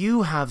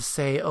you have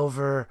say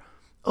over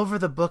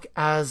the book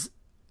as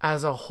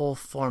a whole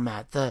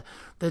format, the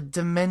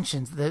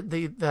dimensions, the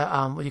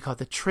what do you call it,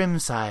 the trim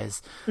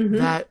size,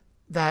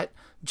 that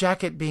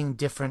jacket being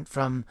different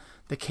from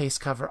the case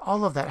cover,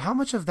 all of that? How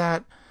much of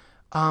that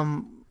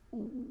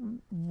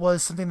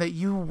was something that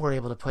you were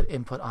able to put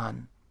input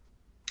on?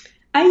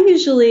 I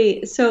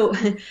usually,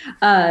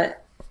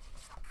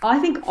 I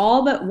think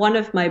all but one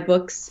of my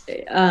books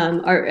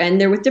are,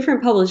 and they're with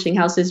different publishing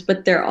houses,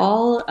 but they're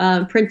all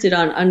printed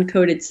on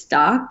uncoated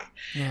stock.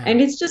 Yeah. And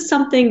it's just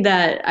something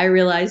that I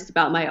realized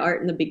about my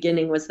art in the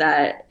beginning, was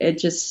that it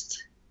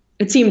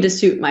seemed to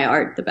suit my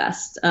art the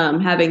best,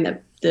 having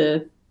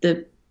the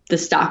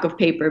stock of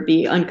paper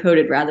be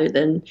uncoated rather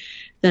than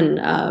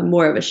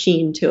more of a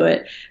sheen to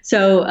it.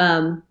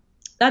 So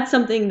that's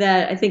something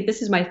that I think,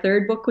 this is my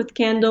third book with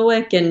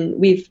Candlewick, and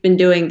we've been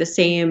doing the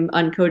same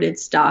uncoated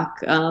stock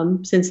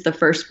since the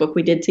first book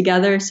we did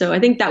together. So I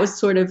think that was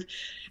sort of,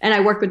 and I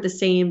work with the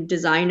same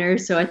designer,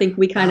 so I think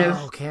we kind of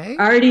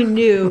already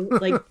knew,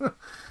 like,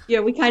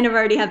 we kind of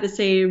already had the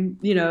same,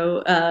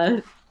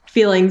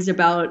 feelings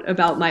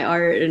about my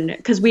art. And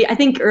because I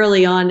think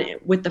early on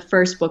with the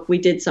first book, we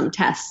did some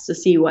tests to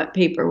see what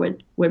paper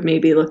would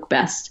maybe look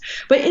best.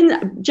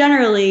 But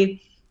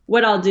generally,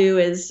 what I'll do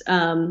is,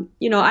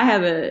 I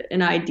have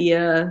an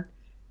idea,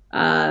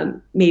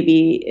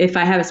 maybe if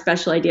I have a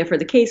special idea for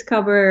the case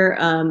cover,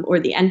 or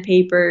the end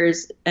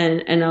papers,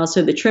 and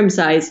also the trim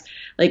size,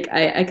 like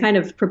I kind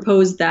of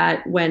propose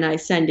that when I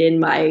send in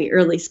my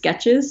early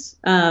sketches.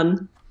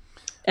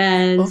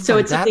 And so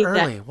it's that something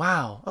early. that,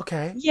 Wow.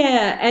 Okay.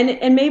 yeah,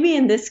 and maybe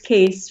in this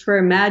case for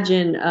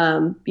Imagine,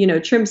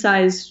 trim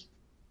size,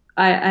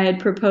 I had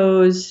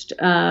proposed,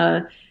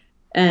 and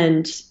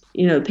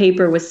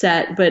paper was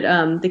set, but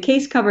the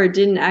case cover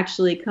didn't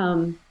actually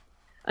come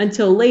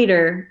until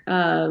later.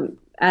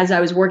 As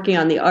I was working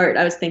on the art,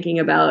 I was thinking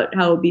about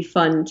how it would be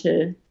fun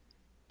to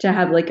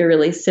have like a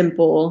really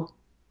simple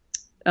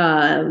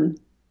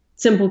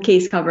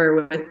case cover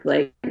with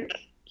like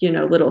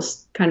little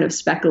kind of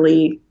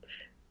speckly,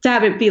 to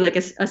have it be like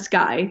a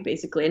sky,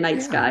 basically a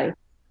night sky.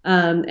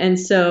 And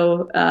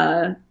so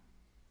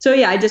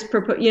yeah, I just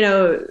propose,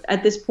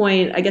 at this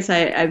point, I guess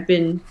I've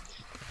been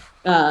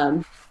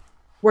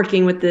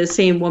working with the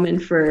same woman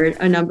for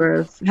a number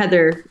of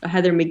Heather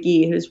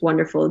McGee, who's a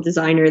wonderful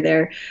designer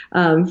there,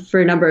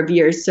 for a number of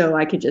years. So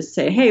I could just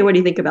say, hey, what do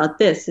you think about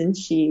this? And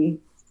she,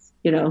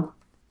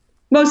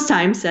 most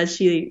times says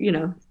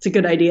it's a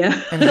good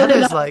idea. And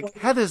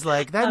Heather's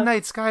like, that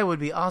night sky would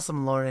be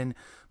awesome, Lauren.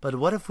 But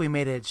what if we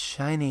made it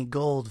shiny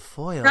gold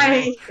foil?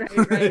 Right.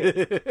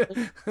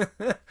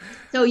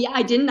 So yeah,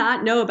 I did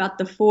not know about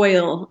the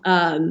foil.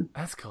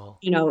 That's cool.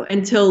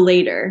 Until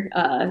later.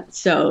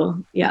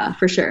 So yeah,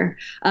 for sure.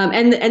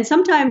 And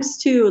sometimes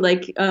too,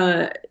 like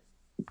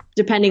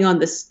depending on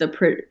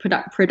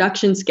the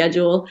production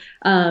schedule,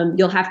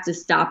 you'll have to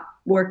stop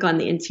work on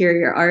the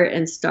interior art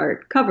and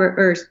start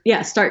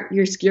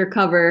your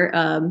cover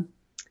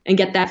and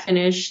get that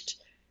finished.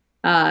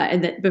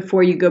 And that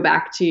before you go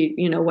back to,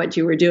 what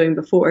you were doing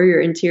before,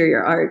 your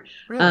interior art,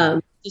 really?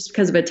 Just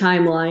because of a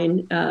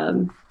timeline,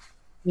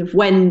 of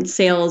when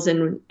sales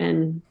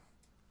and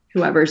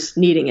whoever's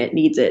needing it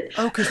needs it.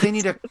 Oh, because they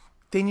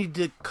need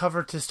to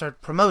cover to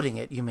start promoting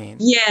it, you mean?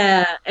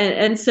 Yeah.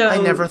 And so I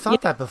never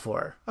thought that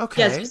before.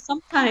 Okay. Yes.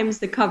 Sometimes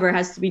the cover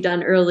has to be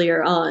done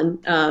earlier on.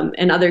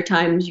 And other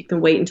times you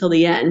can wait until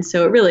the end.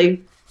 So it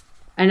really,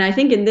 and I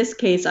think in this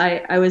case,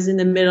 I was in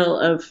the middle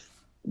of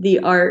the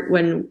art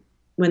when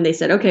they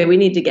said, okay, we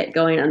need to get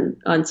going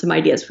on some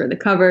ideas for the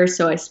cover.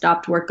 So I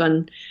stopped work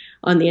on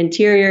the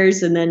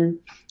interiors, and then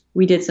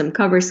we did some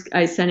covers.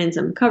 I sent in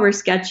some cover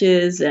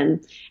sketches,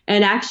 and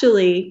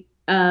actually,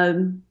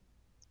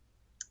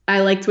 I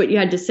liked what you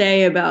had to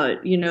say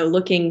about,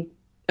 looking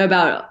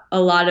about a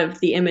lot of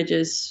the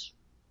images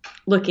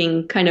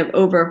looking kind of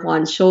over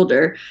Juan's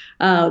shoulder.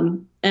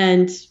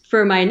 And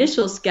for my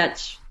initial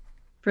sketch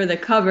for the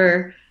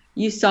cover,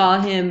 you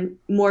saw him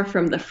more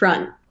from the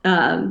front.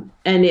 And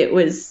it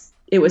was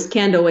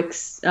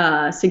Candlewick's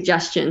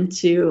suggestion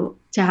to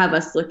have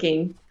us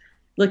looking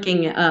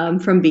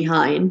from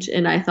behind,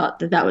 and I thought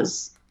that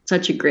was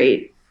such a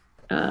great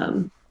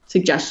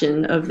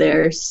suggestion of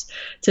theirs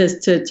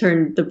to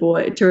turn the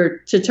boy to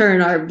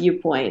turn our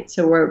viewpoint,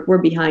 so we're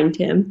behind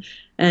him,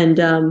 and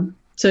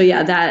so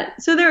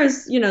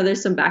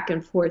there's some back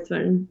and forth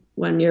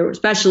when you're,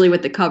 especially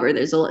with the cover,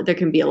 there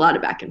can be a lot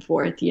of back and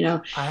forth.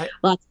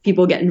 Lots of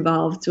people get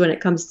involved when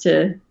it comes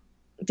to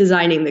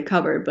designing the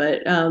cover,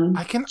 but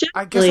I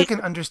guess I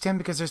can understand,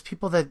 because there's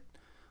people that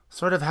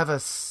sort of have a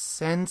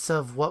sense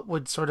of what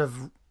would sort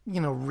of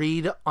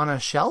read on a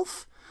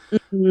shelf,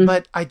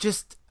 but I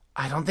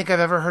don't think I've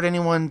ever heard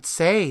anyone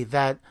say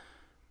that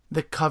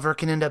the cover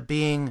can end up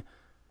being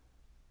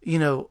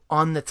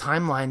on the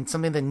timeline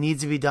something that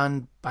needs to be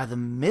done by the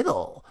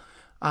middle.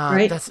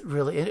 Right. That's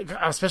really,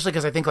 especially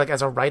because I think, like,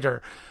 as a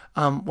writer,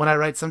 when I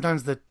write,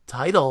 sometimes the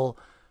title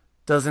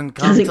doesn't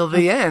come till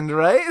the end,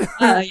 right?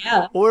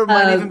 Yeah. Or it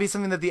might even be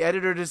something that the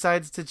editor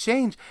decides to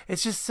change.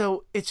 It's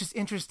just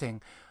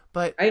interesting.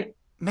 But right.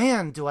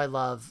 Man, do I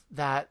love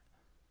that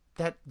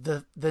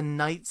the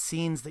night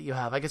scenes that you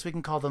have. I guess we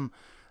can call them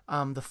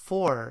the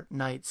 4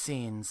 night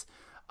scenes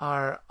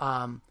are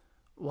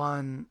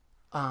one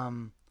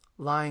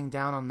lying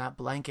down on that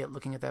blanket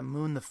looking at that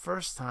moon the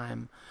first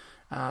time,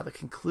 the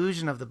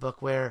conclusion of the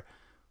book where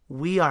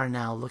we are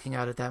now looking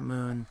out at that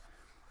moon,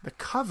 the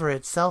cover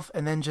itself,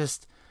 and then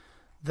just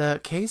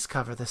the case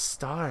cover, the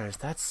stars.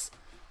 That's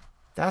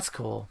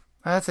cool.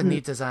 That's a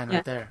neat design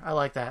right there. I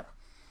like that.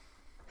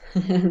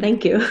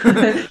 Thank you.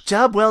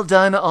 Job well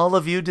done, all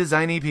of you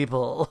designy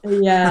people.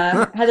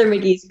 Yeah, Heather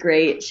McGee's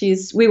great.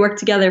 We worked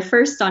together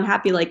first on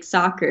Happy Like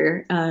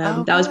Soccer.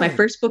 That was my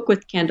first book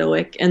with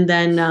Candlewick, and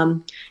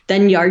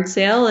then Yard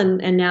Sale,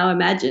 and now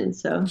Imagine.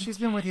 So she's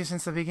been with you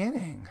since the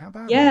beginning. How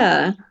about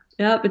it?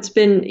 Yep. It's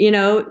been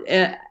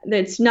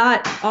it's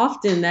not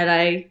often that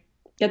I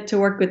get to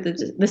work with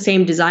the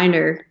same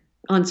designer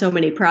on so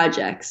many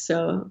projects.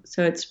 So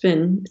it's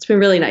been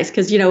really nice,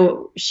 because,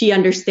 she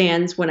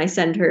understands when I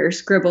send her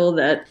scribble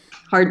that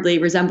hardly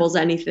resembles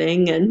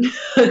anything, and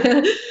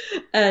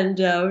and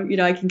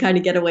I can kind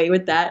of get away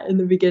with that in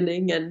the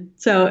beginning, and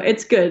so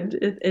it's good.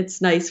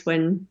 It's nice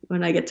when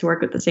I get to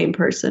work with the same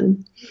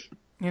person.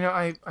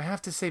 I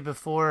have to say,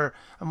 before,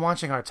 I'm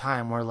watching our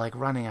time, we're like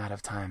running out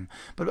of time,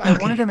 but I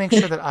wanted to make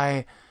sure that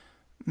I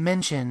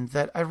mentioned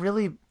that I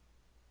read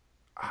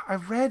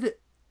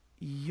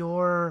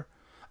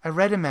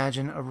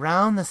Imagine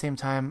around the same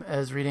time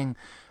as reading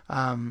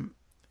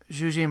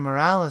Jujé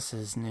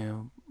Morales'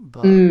 new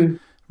book,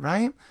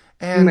 right?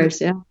 And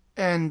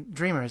And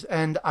dreamers.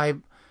 And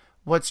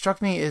what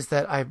struck me is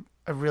that I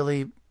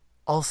really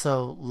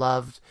also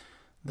loved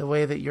the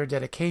way that your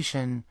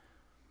dedication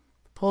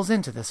pulls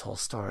into this whole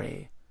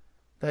story.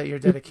 That your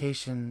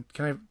dedication,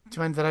 do you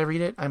mind that I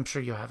read it? I'm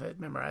sure you have it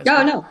memorized.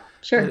 Oh, no,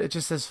 sure. It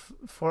just says,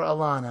 for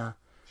Alana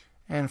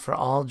and for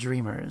all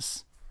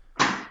dreamers.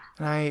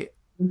 And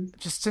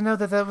just to know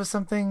that was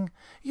something,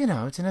 to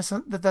know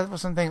that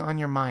was something on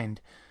your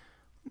mind.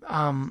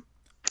 Oh,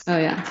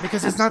 yeah.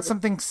 Because it's not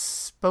something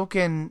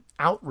spoken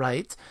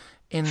outright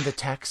in the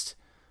text,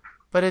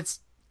 but it's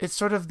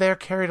sort of there,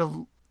 carried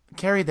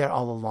there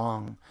all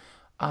along.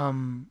 I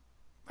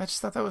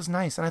just thought that was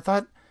nice. And I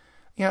thought,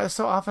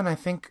 so often I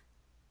think,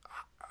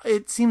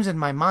 it seems in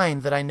my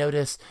mind that I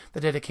notice the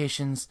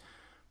dedications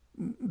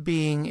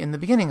being in the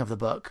beginning of the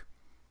book.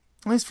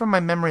 At least from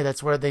my memory,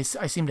 that's where I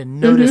seem to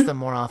notice them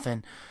more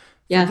often.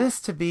 Yeah. For this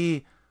to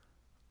be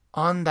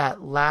on that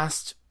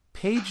last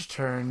page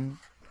turn,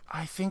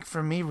 I think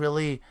for me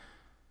really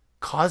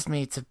caused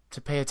me to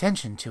pay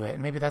attention to it.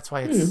 And maybe that's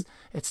why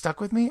it stuck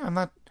with me. I'm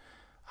not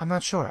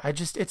sure.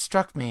 It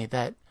struck me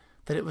that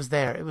it was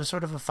there. It was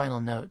sort of a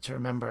final note to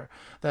remember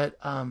that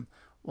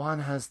Juan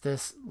has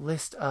this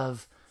list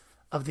of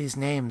these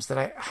names that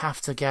I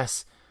have to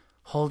guess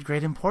hold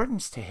great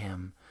importance to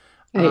him.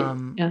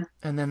 Right. Yeah.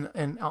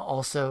 And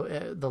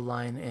also the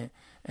line,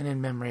 and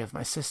in memory of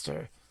my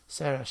sister,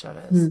 Sarah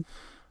Chavez.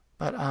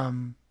 But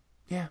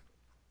yeah,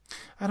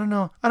 I don't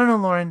know,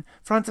 Lauren,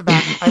 front to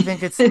back, I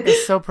think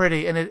it's so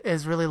pretty, and it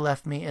has really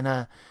left me in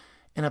a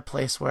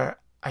place where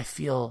I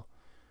feel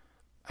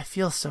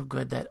so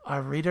good that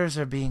our readers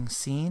are being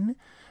seen.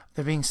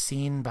 They're being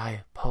seen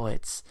by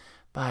poets,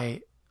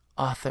 by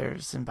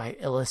authors, and by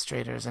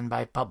illustrators, and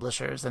by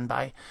publishers, and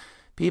by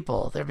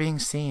people. They're being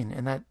seen,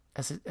 and that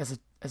as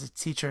a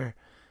teacher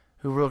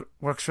who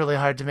works really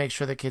hard to make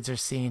sure that kids are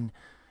seen,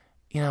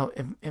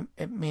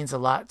 it means a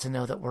lot to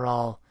know that we're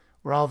all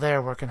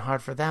there working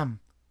hard for them.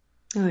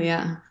 Oh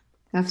yeah,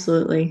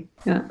 absolutely.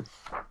 Yeah.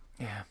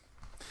 Yeah.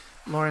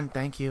 Lauren,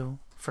 thank you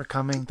for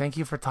coming. Thank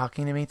you for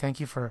talking to me. Thank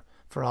you for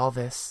all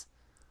this.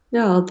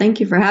 No, thank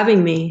you for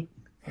having me.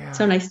 Yeah.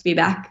 So nice to be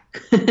back.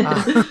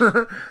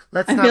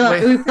 Let's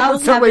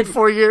not wait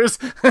 4 years.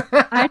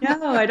 I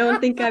know. I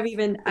don't think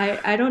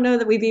I don't know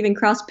that we've even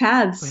crossed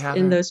paths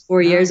in those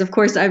 4 years. Of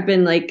course, I've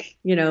been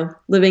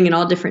living in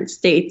all different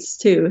states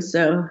too.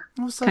 So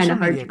kind of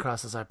hard. Media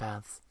crosses our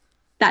paths.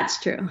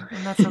 That's true.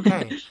 And that's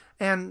okay.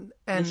 And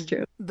that's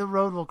true. The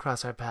road will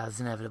cross our paths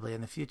inevitably in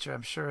the future.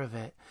 I'm sure of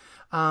it.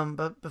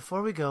 But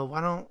before we go,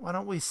 why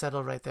don't we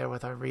settle right there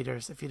with our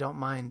readers, if you don't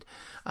mind,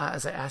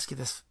 as I ask you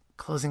this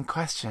closing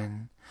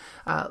question.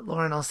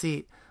 Lauren, I'll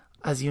see,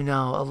 as you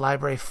know, a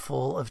library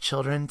full of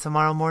children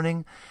tomorrow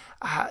morning.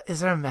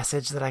 Is there a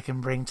message that I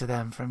can bring to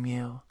them from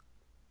you?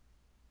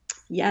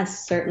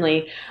 Yes,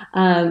 certainly.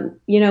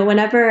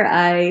 Whenever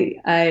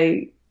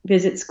I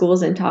visit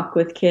schools and talk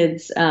with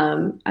kids,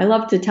 I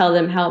love to tell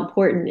them how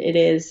important it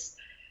is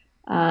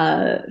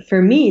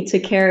for me to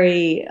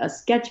carry a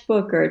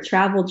sketchbook or a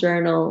travel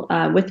journal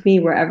with me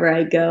wherever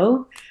I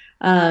go.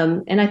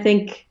 And I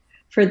think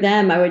for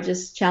them, I would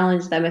just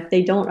challenge them, if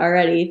they don't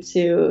already,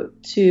 to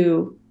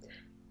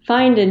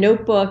find a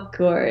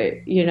notebook or,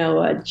 a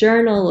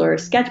journal or a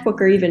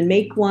sketchbook, or even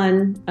make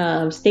one,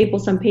 staple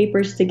some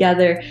papers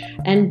together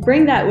and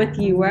bring that with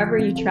you wherever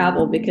you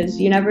travel,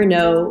 because you never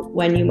know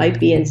when you might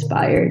be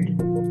inspired.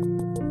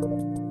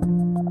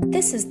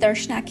 This is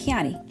Darshana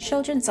Kiani,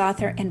 children's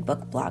author and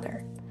book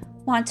blogger.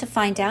 Want to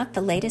find out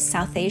the latest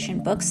South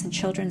Asian books and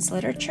children's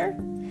literature?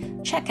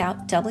 Check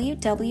out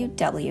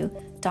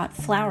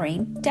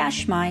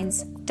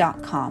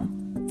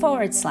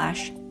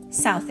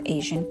www.flowering-minds.com/South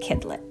Asian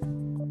Kidlit.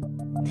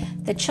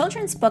 The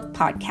Children's Book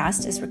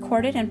Podcast is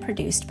recorded and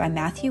produced by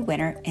Matthew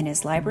Winter in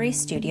his library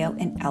studio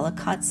in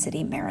Ellicott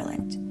City,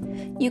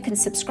 Maryland. You can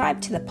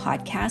subscribe to the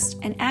podcast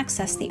and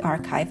access the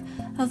archive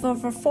of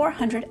over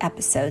 400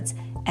 episodes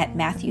at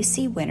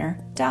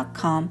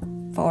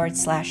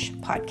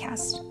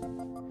matthewcwinter.com/podcast.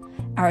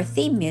 Our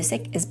theme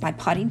music is by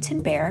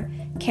Poddington Bear,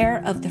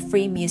 care of the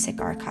Free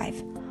Music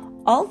Archive.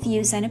 All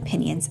views and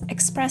opinions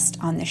expressed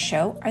on the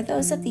show are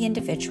those of the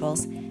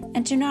individuals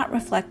and do not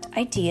reflect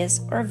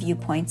ideas or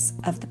viewpoints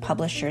of the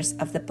publishers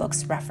of the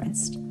books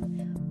referenced.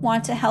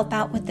 Want to help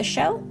out with the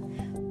show?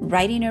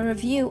 Writing a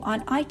review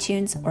on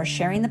iTunes or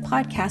sharing the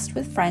podcast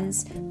with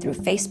friends through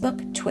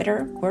Facebook,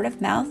 Twitter, word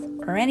of mouth,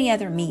 or any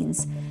other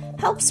means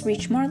helps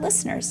reach more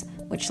listeners,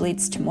 which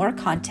leads to more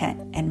content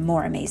and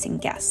more amazing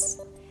guests.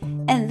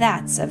 And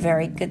that's a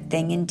very good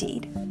thing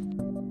indeed.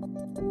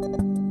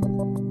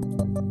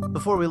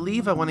 Before we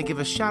leave, I want to give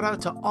a shout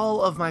out to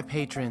all of my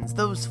patrons,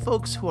 those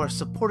folks who are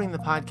supporting the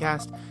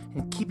podcast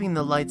and keeping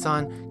the lights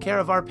on, care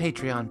of our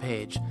Patreon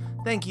page.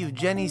 Thank you,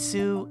 Jenny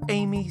Sue,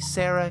 Amy,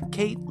 Sarah,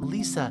 Kate,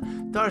 Lisa,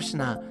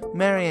 Darshana,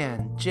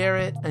 Marianne,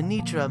 Jarrett,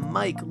 Anitra,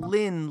 Mike,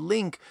 Lynn,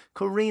 Link,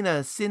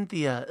 Corina,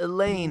 Cynthia,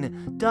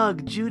 Elaine,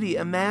 Doug, Judy,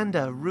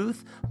 Amanda,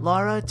 Ruth,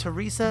 Laura,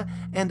 Teresa,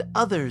 and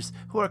others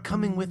who are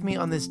coming with me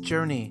on this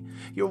journey.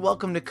 You're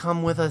welcome to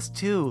come with us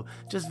too.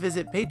 Just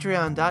visit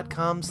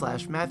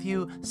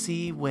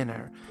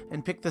patreon.com/MatthewCWinner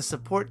and pick the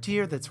support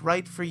tier that's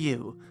right for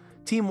you.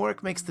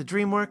 Teamwork makes the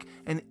dream work,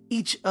 and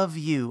each of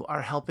you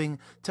are helping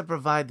to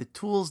provide the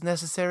tools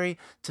necessary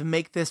to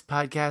make this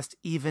podcast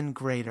even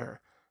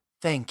greater.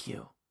 Thank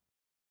you.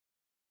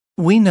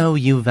 We know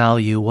you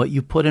value what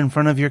you put in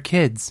front of your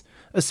kids,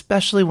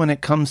 especially when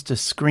it comes to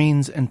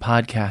screens and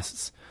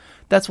podcasts.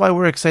 That's why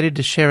we're excited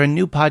to share a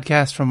new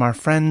podcast from our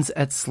friends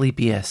at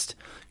Sleepiest,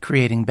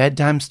 creating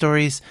bedtime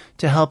stories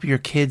to help your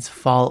kids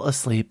fall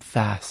asleep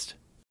fast.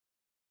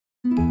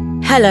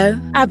 Hello,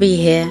 Abby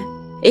here.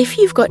 If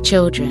you've got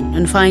children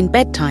and find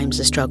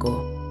bedtime's a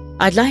struggle,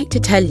 I'd like to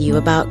tell you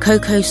about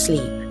Coco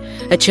Sleep,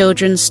 a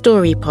children's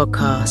story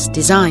podcast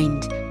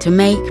designed to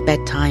make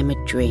bedtime a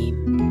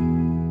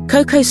dream.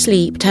 Coco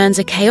Sleep turns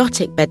a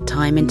chaotic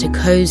bedtime into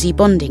cozy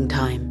bonding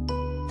time.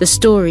 The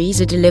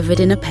stories are delivered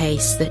in a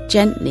pace that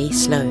gently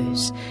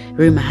slows.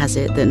 Rumour has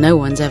it that no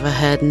one's ever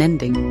heard an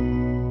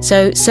ending.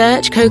 So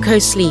search Coco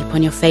Sleep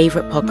on your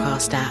favourite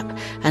podcast app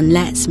and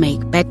let's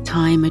make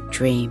bedtime a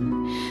dream.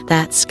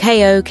 That's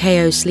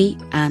KOKO Sleep,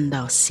 and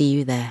I'll see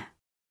you there.